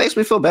that makes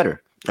me feel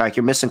better. Like,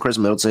 you're missing Chris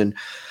Middleton.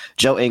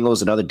 Joe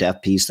Ingles, another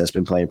depth piece that's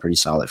been playing pretty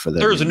solid for them.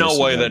 There's no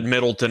way that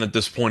Middleton at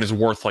this point is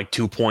worth like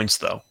 2 points,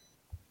 though.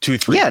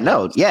 2-3. Yeah,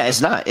 no, yeah,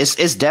 it's not.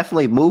 It's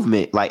definitely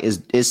movement. Like,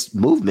 it's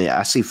movement.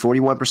 I see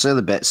 41% of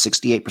the bet,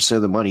 68%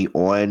 of the money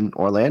on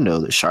Orlando.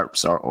 The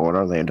sharps are on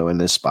Orlando in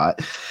this spot,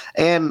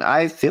 and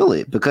I feel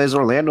it because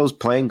Orlando's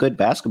playing good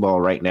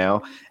basketball right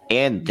now,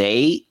 and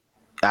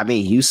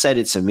you said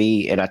it to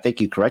me, and I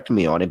think you corrected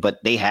me on it,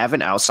 but they have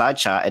an outside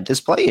shot at this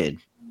play-in,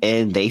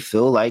 and they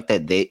feel like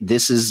that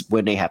this is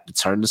when they have to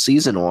turn the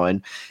season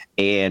on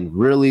and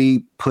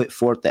really put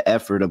forth the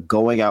effort of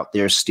going out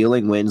there,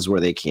 stealing wins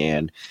where they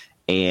can,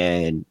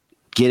 and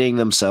getting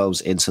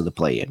themselves into the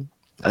play-in.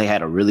 They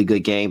had a really good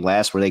game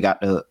last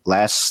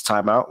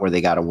time out where they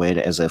got a win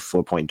as a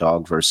 4-point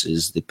dog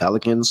versus the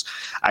Pelicans.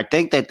 I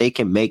think that they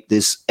can make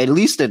this at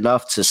least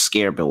enough to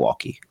scare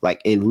Milwaukee, and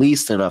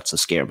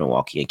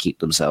keep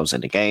themselves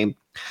in the game.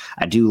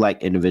 I do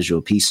like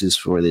individual pieces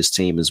for this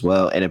team as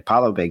well. And if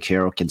Paolo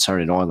Banchero can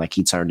turn it on like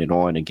he turned it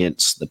on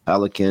against the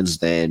Pelicans,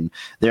 then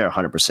they're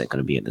 100% going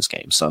to be in this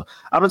game. So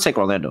I'm going to take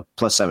Orlando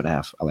plus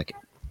 7.5. I like it.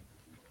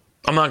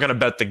 I'm not going to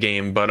bet the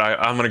game, but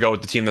I'm going to go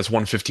with the team that's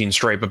won 15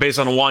 straight. But based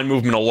on the line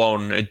movement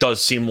alone, it does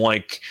seem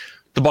like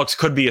the Bucks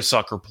could be a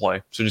sucker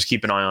play. So just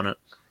keep an eye on it.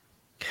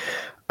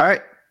 All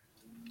right.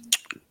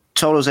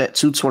 Totals at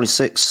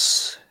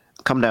 226.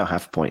 Come down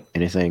half a point.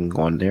 Anything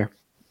on there?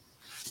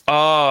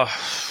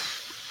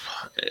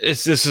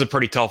 This is a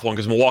pretty tough one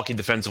because Milwaukee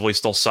defensively is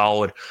still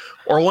solid.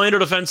 Orlando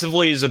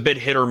defensively is a bit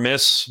hit or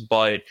miss,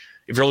 but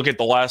if you're looking at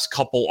the last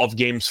couple of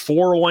games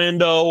for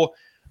Orlando,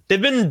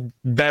 they've been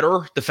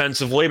better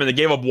defensively. I mean, they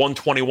gave up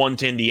 121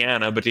 to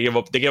Indiana, but they gave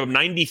up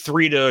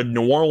 93 to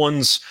New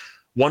Orleans,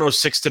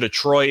 106 to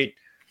Detroit,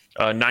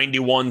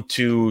 91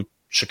 to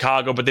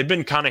Chicago, but they've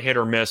been kind of hit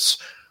or miss.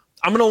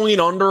 I'm going to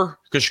lean under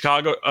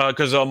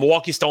because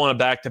Milwaukee's still on a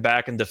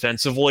back-to-back, and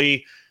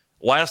defensively,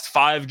 last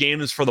 5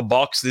 games for the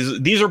Bucks,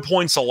 these are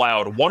points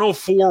allowed: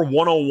 104,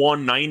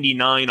 101,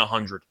 99,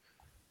 100.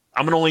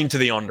 I'm going to lean to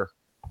the under.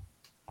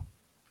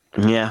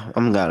 Yeah,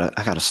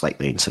 I got a slight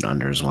lean to the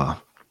under as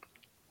well.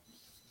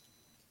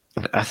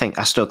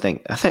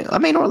 I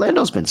mean,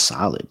 Orlando's been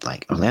solid.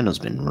 Like, Orlando's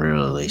been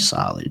really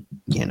solid,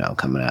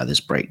 coming out of this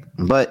break.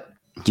 But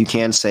you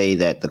can say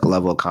that the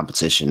level of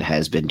competition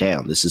has been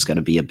down. This is going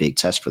to be a big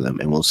test for them,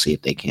 and we'll see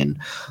if they can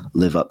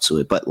live up to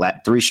it. But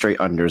 3 straight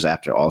unders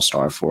after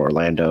All-Star for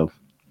Orlando.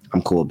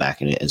 I'm cool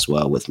backing it as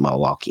well with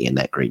Milwaukee and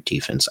that great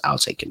defense. I'll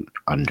take an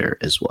under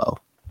as well.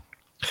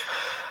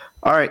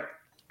 All right.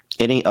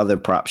 Any other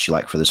props you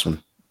like for this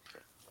one?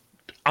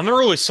 I'm not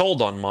really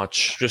sold on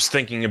much, just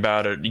thinking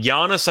about it.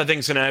 Giannis, I think,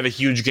 is going to have a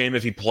huge game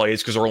if he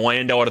plays because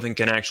Orlando, I think,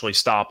 can actually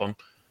stop him.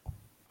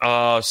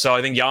 So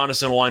I think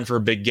Giannis in line for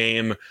a big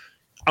game.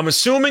 I'm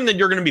assuming that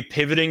you're going to be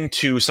pivoting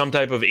to some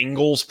type of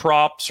Ingles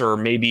props or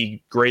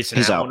maybe Grayson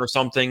Allen or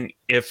something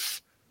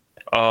if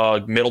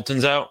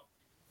Middleton's out.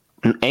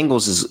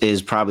 Ingles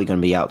is probably going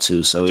to be out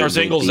too. So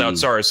Ingles out.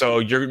 Sorry. So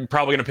you're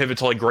probably going to pivot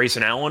to like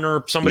Grayson Allen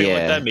or somebody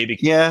like that. Maybe.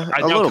 Yeah.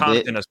 I know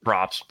Compton as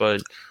props,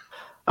 but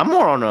I'm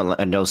more on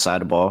a no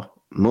side of the ball.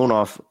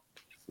 Moonoff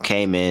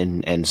came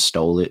in and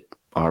stole it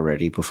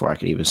already before I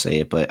could even say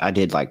it, but I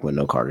did like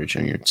Wendell Carter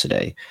Jr.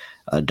 today.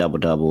 A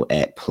double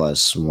at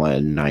plus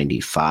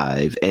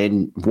 195.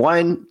 And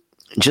one,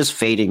 just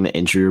fading the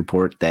injury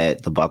report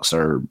that the Bucks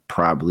are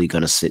probably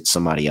going to sit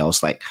somebody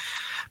else. Like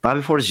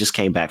Bobby Portis just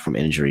came back from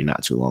injury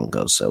not too long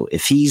ago. So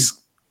if he's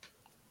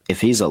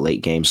a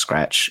late game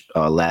scratch,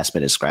 last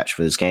minute scratch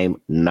for this game,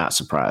 not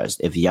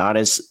surprised. If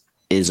Giannis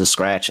is a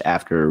scratch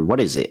after, what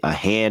is it, a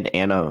hand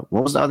and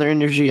what was the other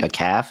injury? A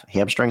calf,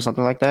 hamstring,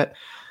 something like that?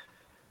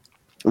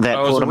 That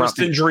was a wrist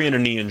injury and a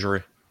knee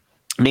injury.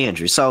 Knee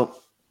injury. So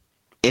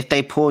if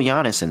they pull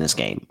Giannis in this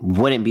game,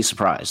 wouldn't be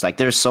surprised. Like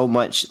there's so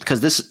much,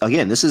 because this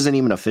isn't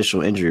even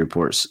official injury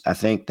reports. I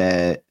think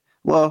that,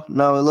 well,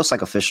 no, it looks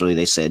like officially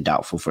they said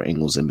doubtful for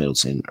Ingles and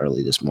Middleton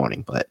early this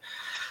morning, but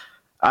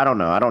I don't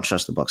know. I don't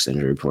trust the Bucks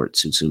injury report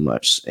too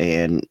much.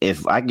 And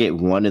if I get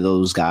one of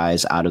those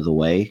guys out of the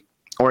way,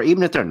 or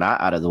even if they're not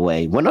out of the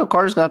way, Wendell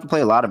Carter's going to have to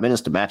play a lot of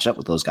minutes to match up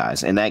with those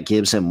guys. And that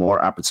gives him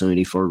more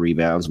opportunity for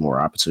rebounds,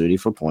 more opportunity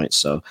for points.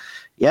 So,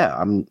 yeah,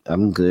 I'm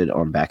good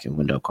on backing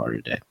Wendell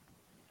Carter today.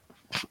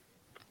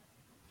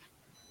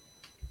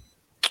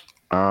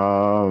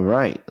 All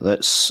right.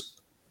 Let's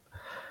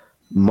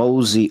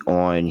mosey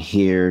on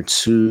here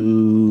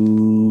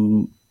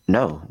to –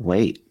 no,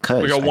 wait.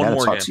 Because we got one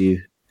more talk to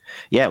you.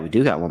 Yeah, we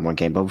do got one more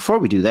game. But before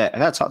we do that, I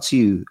got to talk to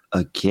you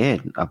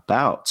again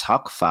about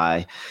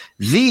TalkFi,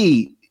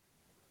 the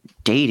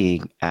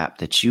dating app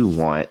that you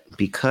want.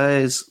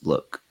 Because,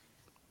 look,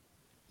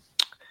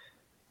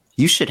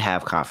 you should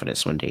have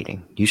confidence when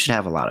dating. You should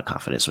have a lot of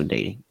confidence when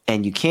dating.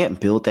 And you can't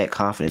build that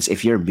confidence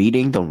if you're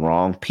meeting the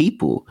wrong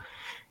people.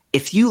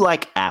 If you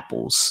like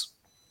apples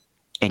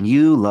and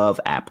you love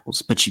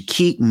apples, but you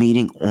keep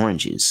meeting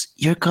oranges,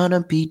 you're going to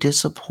be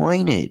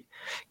disappointed.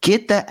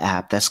 Get the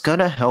app that's going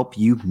to help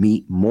you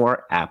meet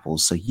more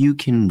apples so you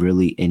can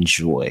really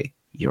enjoy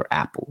your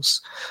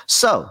apples.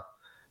 So,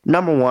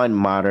 number one,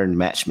 modern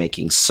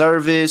matchmaking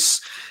service.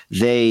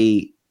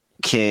 They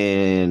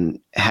can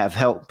have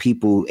helped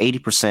people,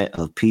 80%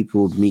 of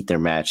people meet their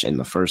match in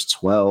the first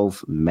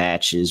 12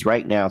 matches.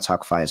 Right now,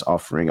 TalkFi is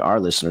offering our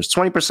listeners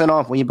 20%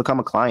 off when you become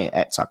a client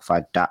at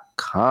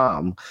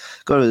TalkFi.com.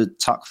 Go to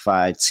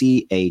TalkFi,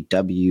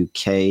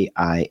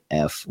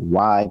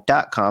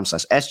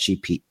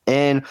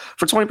 TalkFi.com/SGPN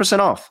for 20%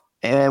 off.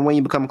 And when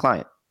you become a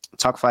client,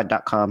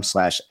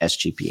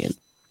 TalkFi.com/SGPN.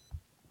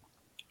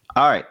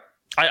 All right.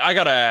 I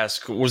got to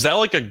ask, was that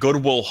like a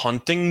Goodwill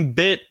Hunting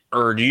bit,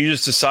 or do you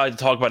just decide to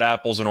talk about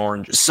apples and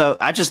oranges? So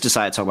I just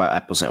decided to talk about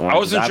apples and oranges. I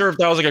wasn't sure if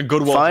that was like a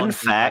Goodwill Hunting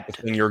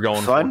thing you're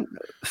going for. Fun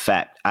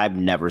fact, I've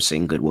never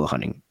seen Goodwill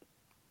Hunting.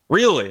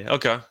 Really?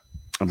 Okay.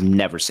 I've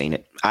never seen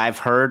it. I've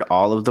heard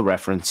all of the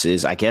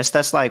references. I guess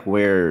that's like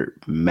where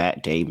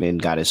Matt Damon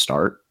got his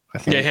start. I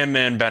think. Yeah, him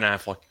and Ben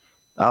Affleck.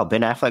 Oh,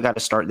 Ben Affleck got to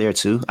start there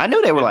too. I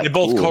knew they were like they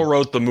both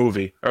co-wrote the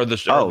movie or the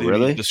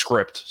really the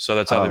script, so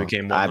that's how they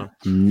became one. I've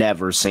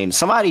never seen.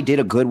 Somebody did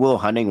a Goodwill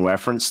Hunting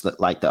reference that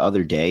like the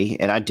other day,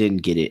 and I didn't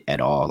get it at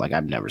all. Like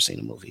I've never seen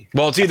a movie.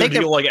 Well, it's either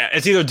do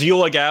you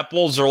like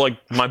apples or like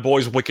my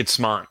boy's wicked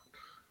smart.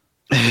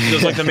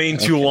 Those like the main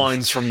two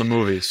lines from the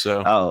movie.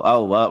 So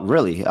well,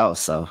 really? Oh,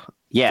 so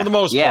yeah, for the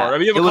most part. I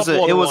mean, you have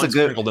it was a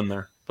good sprinkled in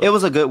there. But. It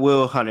was a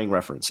Goodwill Hunting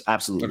reference.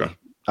 Absolutely. Okay.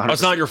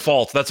 That's not your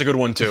fault. That's a good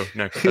one too,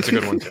 Nick. That's a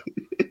good one too.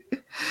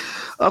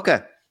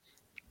 Okay.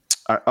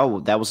 Oh,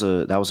 that was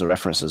a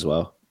reference as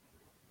well.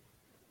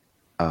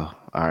 Oh,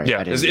 all right.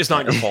 Yeah, it's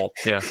not your fault.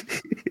 Yeah,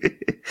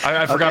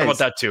 I forgot about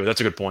that too. That's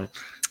a good point.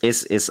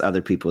 It's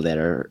other people that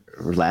are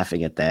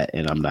laughing at that,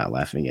 and I'm not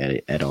laughing at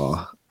it at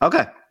all.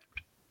 Okay.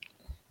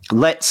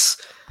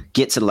 Let's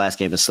get to the last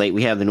game of the slate.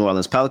 We have the New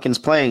Orleans Pelicans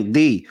playing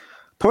the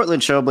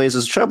Portland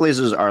Trailblazers.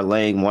 Trailblazers are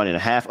laying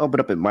 1.5. Opened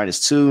up at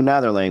 -2.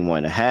 Now they're laying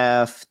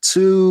 1.5.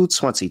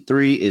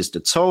 223 is the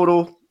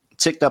total.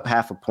 Ticked up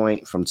half a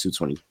point from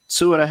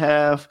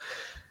 222.5.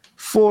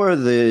 For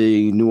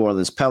the New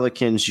Orleans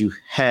Pelicans, you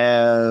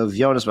have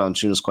Jonas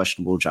Valanciunas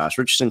questionable, Josh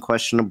Richardson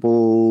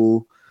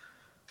questionable,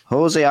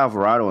 Jose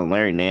Alvarado and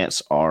Larry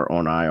Nance are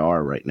on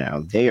IR right now.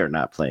 They are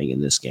not playing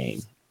in this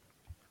game.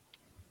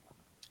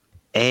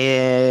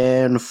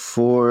 And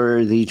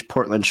for the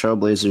Portland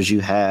Trailblazers,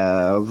 you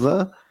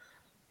have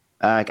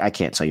I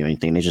can't tell you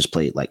anything. They just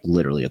played like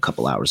literally a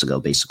couple hours ago,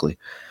 basically.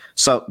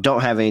 So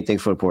don't have anything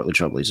for the Portland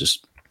Trailblazers.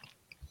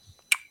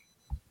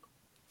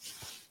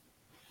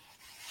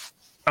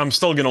 I'm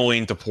still going to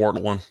lean to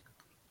Portland.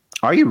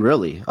 Are you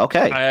really?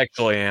 Okay. I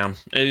actually am.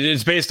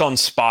 It's based on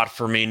spot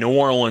for me. New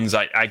Orleans,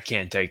 I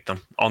can't take them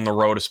on the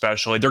road,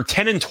 especially. They're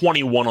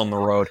 10-21 on the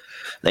road.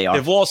 They are.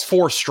 They've lost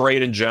 4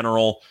 straight in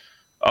general.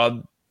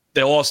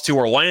 They lost to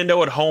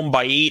Orlando at home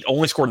by 8,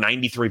 only scored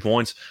 93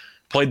 points.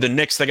 Played the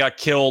Knicks, they got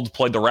killed.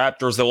 Played the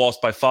Raptors, they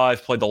lost by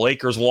 5. Played the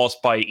Lakers,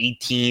 lost by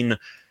 18.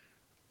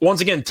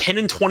 Once again,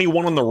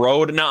 10-21 on the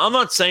road. Now, I'm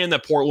not saying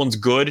that Portland's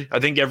good. I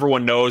think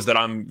everyone knows that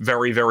I'm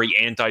very, very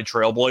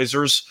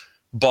anti-Trailblazers.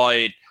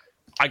 But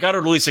I got to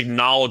at least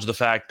acknowledge the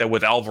fact that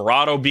with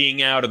Alvarado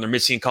being out and they're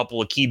missing a couple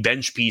of key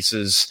bench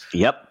pieces,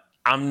 yep,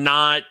 I'm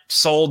not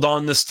sold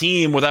on this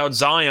team without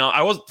Zion.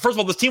 First of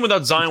all, this team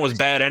without Zion was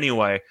bad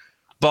anyway,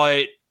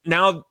 but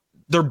now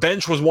their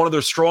bench was one of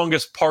their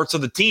strongest parts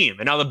of the team,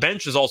 and now the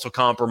bench is also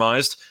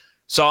compromised.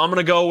 So I'm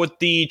going to go with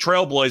the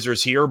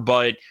Trailblazers here,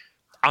 but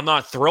I'm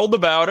not thrilled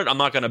about it. I'm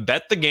not going to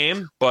bet the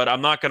game, but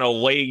I'm not going to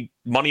lay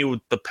money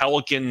with the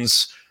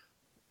Pelicans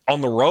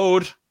on the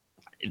road.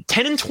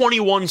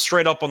 10-21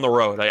 straight up on the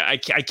road. I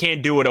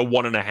can't do it at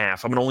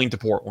 1.5. I'm going to lean to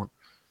Portland.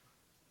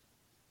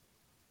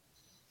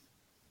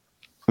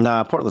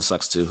 Nah, Portland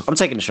sucks too. I'm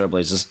taking the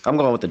Trailblazers. I'm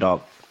going with the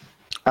dog.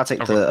 I'll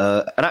take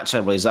the not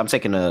Trailblazers. I'm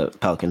taking the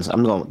Pelicans.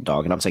 I'm going with the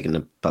dog, and I'm taking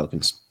the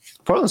Pelicans.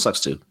 Portland sucks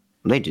too.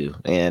 They do,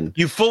 and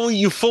you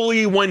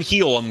fully went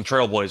heel on the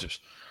Trailblazers.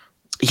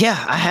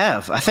 Yeah, I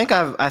have. I think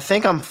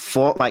I'm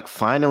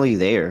finally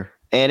there,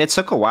 and it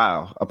took a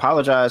while.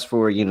 Apologize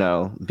for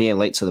being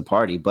late to the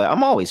party, but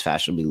I'm always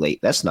fashionably late.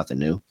 That's nothing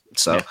new.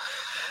 So,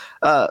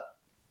 I'm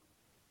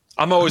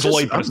always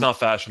late, but it's not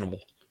fashionable.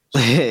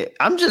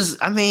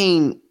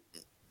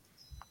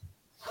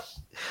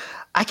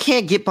 I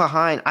can't get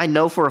behind. I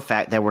know for a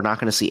fact that we're not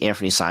going to see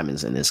Anthony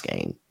Simons in this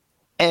game.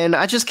 And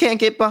I just can't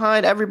get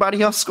behind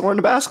everybody else scoring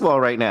the basketball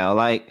right now.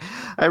 Like,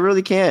 I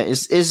really can't.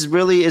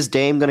 Is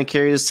Dame going to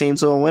carry this team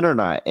to a win or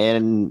not?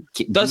 And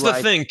that's the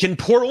thing. Can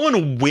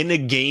Portland win a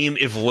game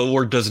if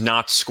Lillard does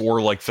not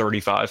score like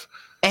 35?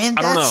 And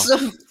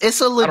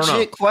it's a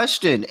legit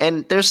question.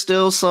 And there's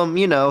still some,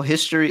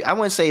 history. I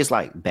wouldn't say it's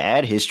like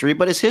bad history,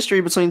 but it's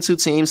history between two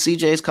teams.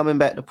 CJ's coming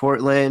back to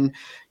Portland.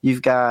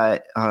 You've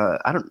got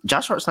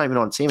Josh Hart's not even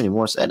on the team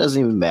anymore, so that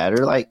doesn't even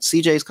matter. Like,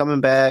 CJ's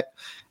coming back.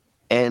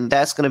 And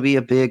that's going to be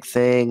a big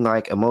thing,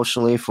 like,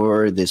 emotionally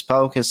for this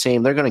Pelicans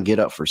team. They're going to get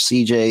up for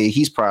CJ.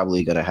 He's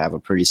probably going to have a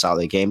pretty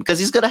solid game because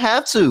he's going to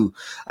have to.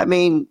 I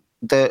mean,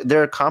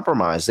 they're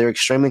compromised. They're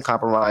extremely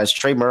compromised.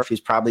 Trey Murphy's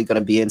probably going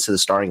to be into the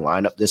starting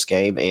lineup this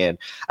game. And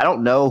I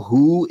don't know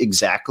who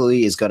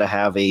exactly is going to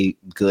have a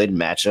good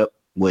matchup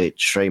with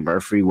Trey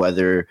Murphy,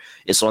 whether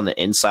it's on the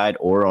inside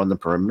or on the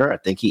perimeter. I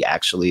think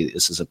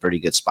this is a pretty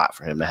good spot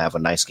for him to have a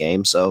nice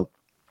game. So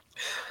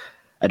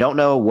I don't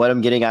know what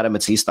I'm getting out of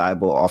Matisse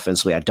Thybulle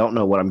offensively. I don't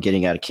know what I'm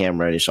getting out of Cam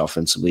Reddish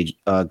offensively.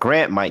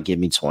 Grant might give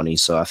me 20,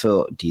 so I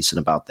feel decent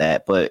about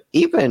that. But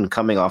even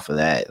coming off of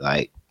that,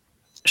 like,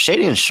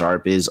 Shaedon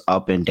Sharpe is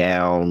up and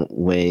down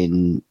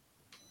when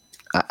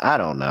I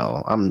don't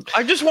know.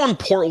 I just want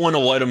Portland to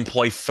let him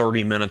play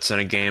 30 minutes in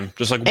a game,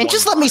 just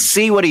let me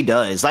see what he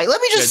does. Like,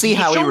 let me just see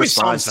how he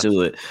responds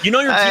to it.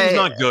 Your team's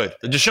not good.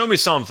 Just show me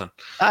something.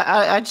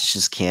 I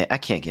just can't. I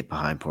can't get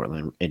behind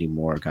Portland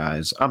anymore,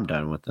 guys. I'm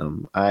done with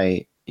them.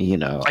 I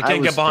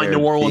can't get behind New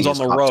Orleans on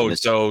the road,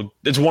 so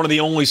it's one of the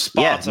only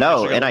spots.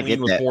 Yeah, and I get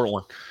that.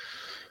 Portland.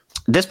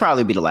 This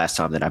probably be the last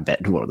time that I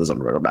bet New Orleans on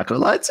the road. I'm not going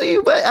to lie to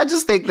you, but I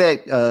just think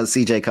that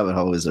CJ coming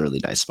home is a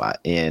really nice spot.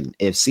 And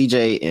if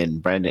CJ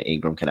and Brandon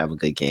Ingram can have a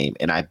good game,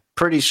 and I'm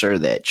pretty sure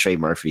that Trey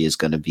Murphy is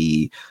going to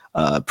be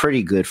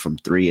pretty good from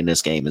three in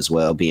this game as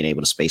well, being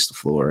able to space the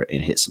floor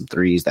and hit some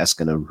threes. That's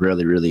going to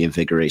really, really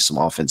invigorate some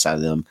offense out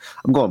of them.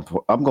 I'm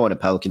going to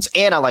Pelicans,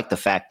 and I like the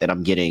fact that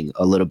I'm getting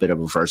a little bit of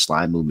a first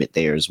line movement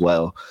there as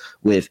well,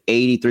 with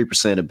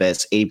 83% of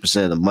bets,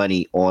 80% of the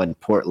money on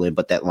Portland,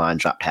 but that line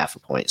dropped half a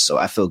point, so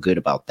I feel good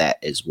about that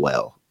as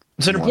well.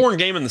 It's an important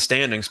game in the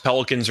standings.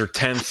 Pelicans are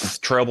 10th,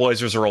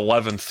 Trailblazers are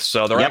 11th,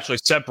 so they're actually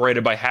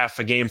separated by half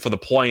a game for the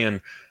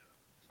play-in.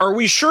 Are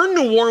we sure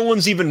New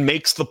Orleans even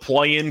makes the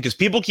play-in? Because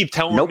people keep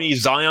telling me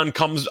Zion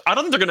comes. I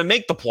don't think they're going to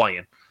make the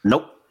play-in.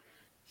 Nope.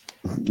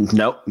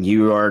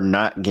 You are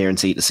not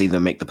guaranteed to see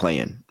them make the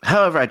play-in.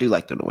 However, I do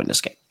like them to win this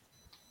game.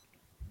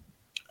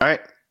 All right.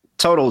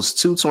 Totals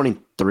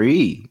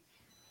 223.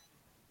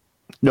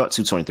 No,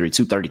 223.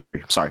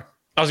 233. Sorry.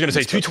 I was going to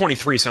say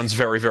 223 sounds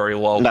very, very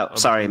low. No,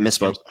 sorry.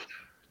 Misspoke.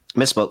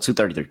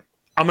 233.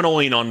 I'm going to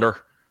lean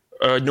under.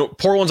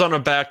 Portland's on a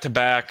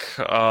back-to-back.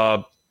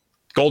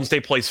 Golden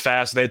State plays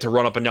fast. They had to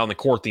run up and down the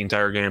court the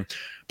entire game.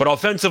 But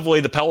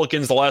offensively, the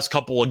Pelicans, the last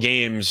couple of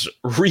games,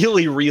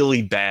 really,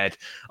 really bad.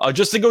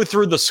 Just to go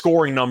through the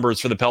scoring numbers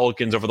for the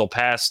Pelicans over the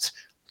past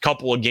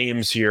couple of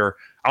games here,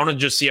 I want to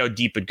just see how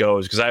deep it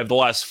goes because I have the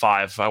last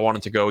 5. I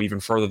wanted to go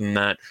even further than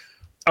that.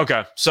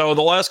 Okay, so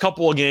the last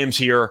couple of games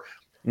here,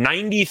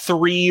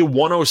 93,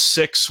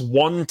 106,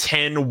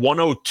 110,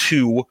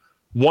 102,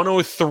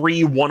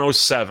 103,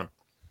 107.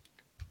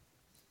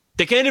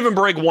 They can't even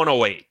break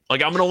 108.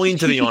 Like, I'm going to lean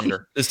to the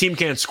under. This team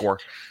can't score.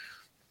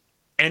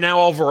 And now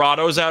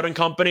Alvarado's out in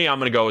company. I'm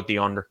going to go with the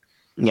under.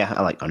 Yeah,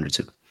 I like under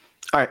too.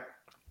 All right.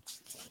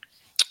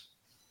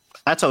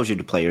 I told you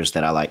the players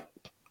that I like.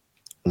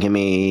 Give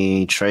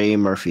me Trey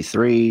Murphy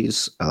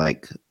threes. I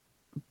like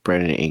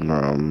Brandon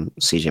Ingram,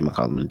 CJ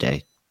McCollum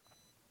today.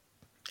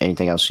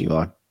 Anything else you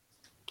want?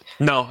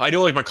 No, I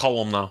do like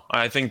McCollum, though.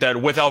 I think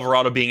that with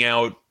Alvarado being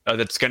out,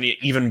 that's going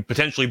to even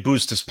potentially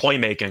boost his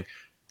playmaking.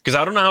 Because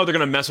I don't know how they're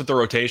going to mess with the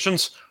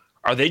rotations.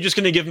 Are they just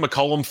going to give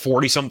McCollum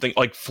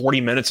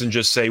 40 minutes and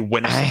just say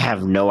win? I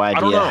have no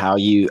idea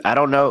I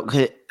don't know.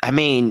 I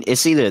mean,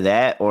 it's either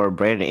that or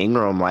Brandon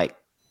Ingram.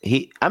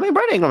 Brandon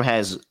Ingram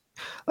has,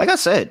 like I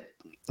said,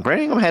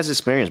 Brandon Ingram has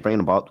experience bringing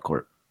the ball up the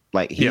court.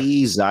 Like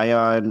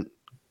Zion,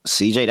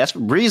 CJ. That's the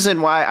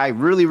reason why I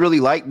really, really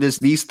like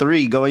these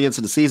three going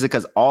into the season,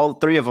 because all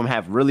three of them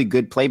have really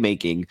good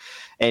playmaking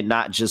and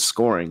not just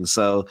scoring.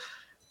 So,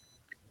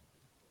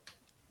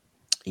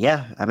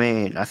 yeah, I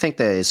mean, I think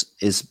that is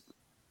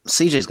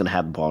CJ's going to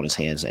have the ball in his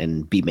hands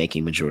and be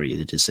making majority of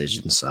the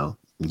decisions. So,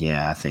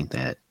 yeah, I think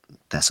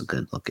that's a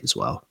good look as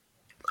well.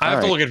 I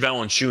have to look at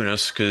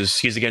Valanciunas because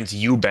he's against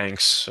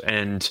Eubanks,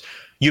 and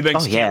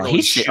Eubanks can't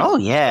really shoot.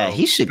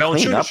 He should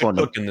clean up on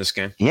cook in this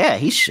game. Yeah,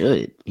 he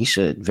should. He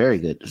should. Very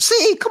good.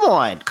 See, come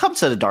on, come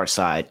to the dark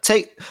side.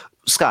 Take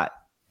Scott.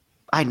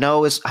 I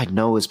know it's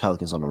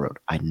Pelicans on the road.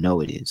 I know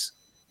it is,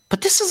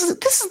 but this is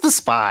the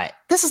spot.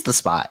 This is the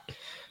spot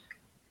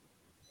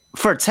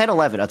for a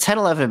 10-11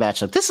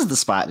 matchup. This is the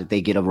spot that they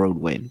get a road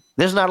win.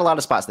 There's not a lot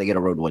of spots they get a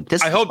road win.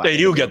 I hope they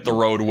do get the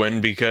road win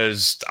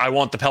because I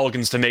want the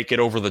Pelicans to make it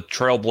over the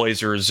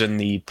Trailblazers in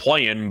the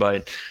play-in,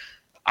 but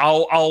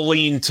I'll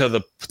lean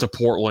to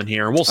Portland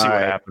here. We'll see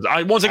what happens.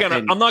 I'm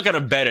not going to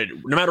bet it.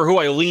 No matter who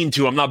I lean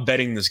to, I'm not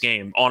betting this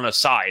game on a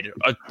side.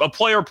 A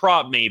player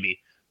prop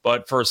maybe,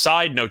 but for a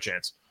side, no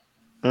chance.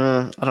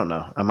 I don't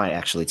know. I might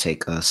actually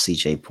take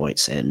CJ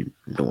points and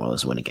New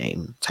Orleans win a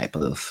game type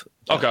of.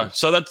 Okay,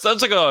 so that's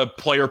like a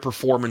player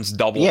performance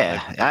double.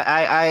 Yeah,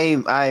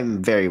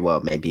 I'm very well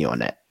maybe on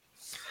that.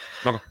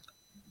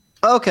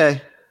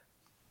 Okay.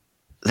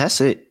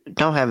 That's it.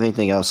 Don't have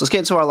anything else. Let's get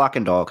into our lock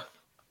and dog.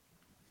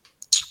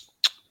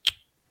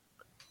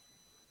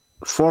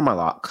 For my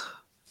lock,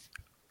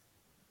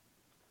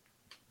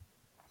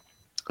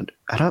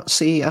 I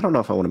don't know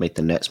if I want to make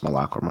the Nets my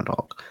lock or my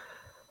dog.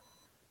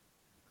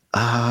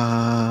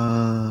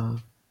 I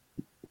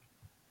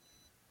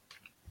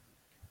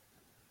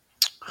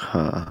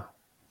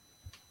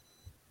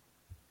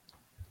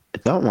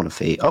don't want to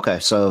fade. Okay,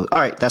 so all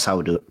right, that's how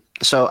we do it.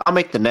 So I'll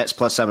make the Nets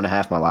plus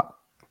 7.5 my lock,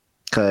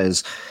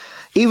 because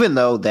even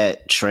though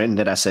that trend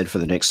that I said for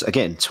the Knicks,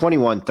 again,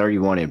 21,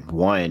 31, and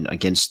 1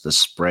 against the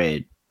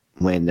spread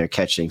when they're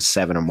catching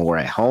 7 or more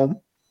at home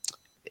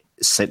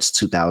since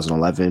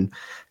 2011,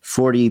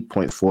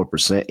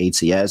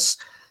 40.4% ATS.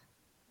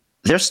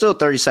 They're still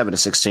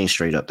 37-16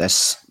 straight up.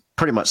 That's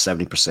pretty much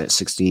 70%,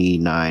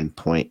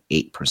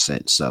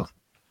 69.8%. So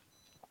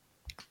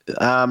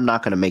I'm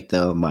not going to make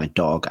them my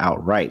dog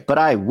outright, but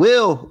I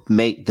will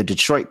make the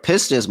Detroit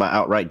Pistons my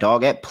outright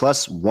dog at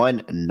plus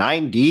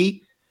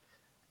 190.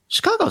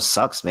 Chicago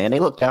sucks, man. They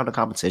look down to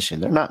competition.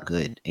 They're not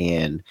good.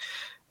 And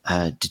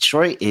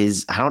Detroit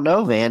is, I don't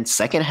know, man.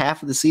 Second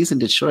half of the season,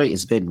 Detroit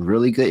has been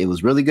really good. It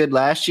was really good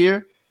last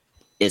year.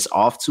 It's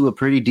off to a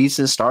pretty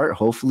decent start.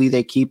 Hopefully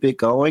they keep it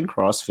going.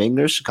 Cross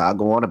fingers.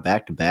 Chicago on a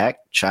back-to-back,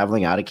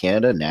 traveling out of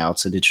Canada now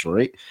to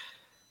Detroit.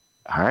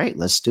 All right,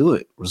 let's do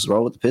it. Let's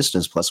roll with the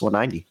Pistons plus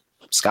 190.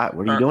 Scott,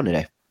 what are you doing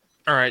today?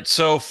 All right,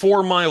 so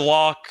for my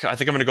lock, I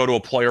think I'm going to go to a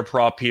player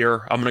prop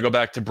here. I'm going to go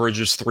back to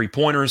Bridges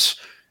 3-pointers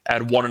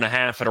at 1.5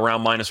 at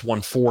around minus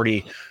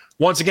 140.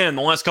 Once again,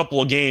 the last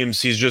couple of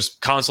games, he's just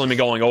constantly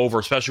been going over,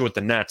 especially with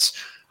the Nets.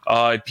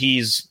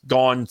 He's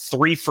gone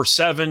 3 for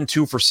 7,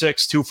 2 for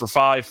 6, 2 for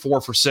 5,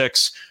 4 for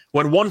 6.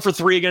 When 1 for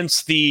 3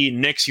 against the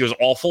Knicks, he was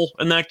awful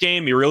in that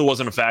game. He really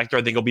wasn't a factor.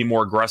 I think he'll be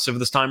more aggressive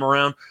this time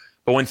around.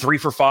 But went 3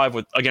 for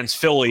 5 against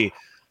Philly.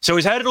 So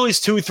he's had at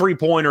least 2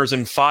 3-pointers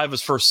in 5 of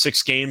his first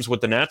 6 games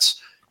with the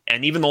Nets,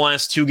 and even the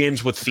last 2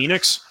 games with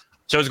Phoenix.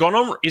 So he's gone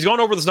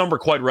over this number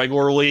quite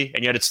regularly,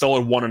 and yet it's still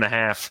at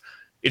 1.5.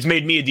 It's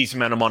made me a decent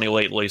amount of money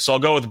lately. So I'll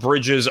go with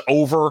Bridges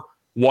over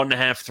 1.5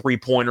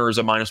 3-pointers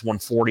at minus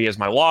 140 as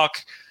my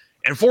lock.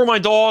 And for my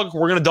dog,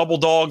 we're going to double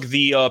dog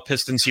the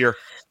Pistons here.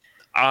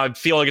 I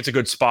feel like it's a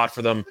good spot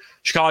for them.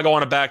 Chicago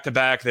on a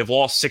back-to-back. They've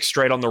lost 6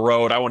 straight on the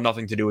road. I want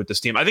nothing to do with this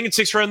team. I think it's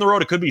 6 straight on the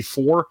road. It could be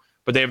 4,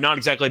 but they have not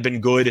exactly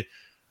been good.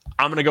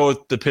 I'm going to go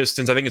with the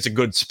Pistons. I think it's a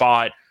good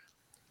spot.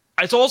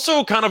 It's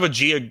also kind of a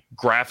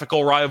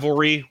geographical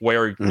rivalry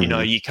where,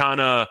 you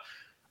kind of,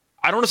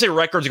 I don't want to say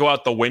records go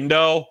out the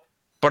window,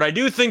 but I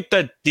do think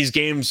that these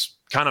games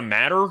kind of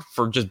matter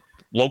for just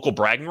local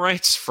bragging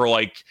rights for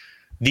like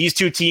these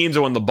two teams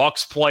are when the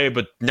Bucks play,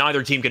 but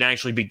neither team can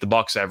actually beat the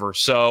Bucks ever.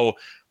 So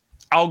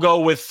I'll go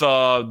with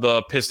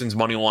the Pistons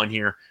money line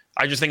here.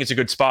 I just think it's a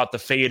good spot to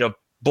fade a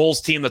Bulls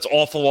team that's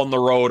awful on the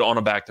road on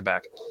a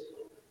back-to-back.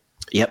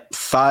 Yep,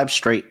 5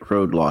 straight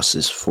road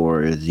losses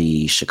for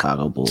the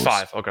Chicago Bulls.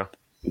 5, okay.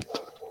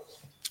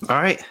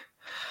 All right.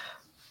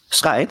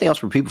 Scott, anything else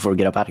for people before we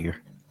get up out of here?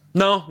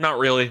 No, not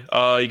really.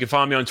 You can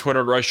find me on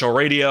Twitter at Rice Show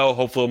Radio.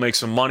 Hopefully we'll make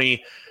some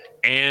money.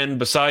 And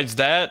besides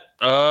that,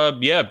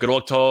 good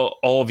luck to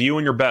all of you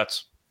and your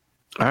bets.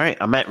 All right,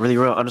 I'm at really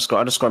real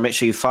 __. Make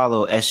sure you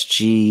follow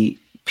SGPN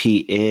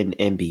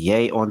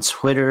NBA on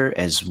Twitter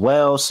as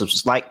well. So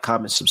like,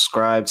 comment,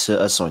 subscribe to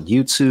us on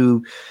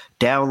YouTube,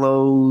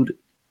 download,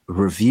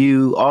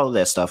 review, all of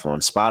that stuff on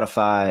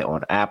Spotify,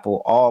 on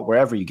Apple,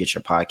 wherever you get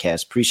your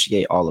podcast.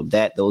 Appreciate all of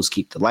that. Those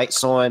keep the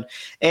lights on.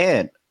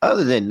 And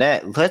other than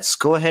that, let's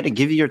go ahead and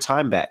give you your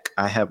time back.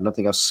 I have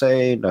nothing else to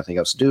say, nothing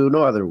else to do,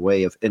 no other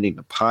way of ending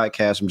the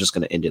podcast. I'm just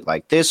going to end it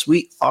like this.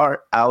 We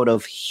are out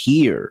of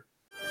here.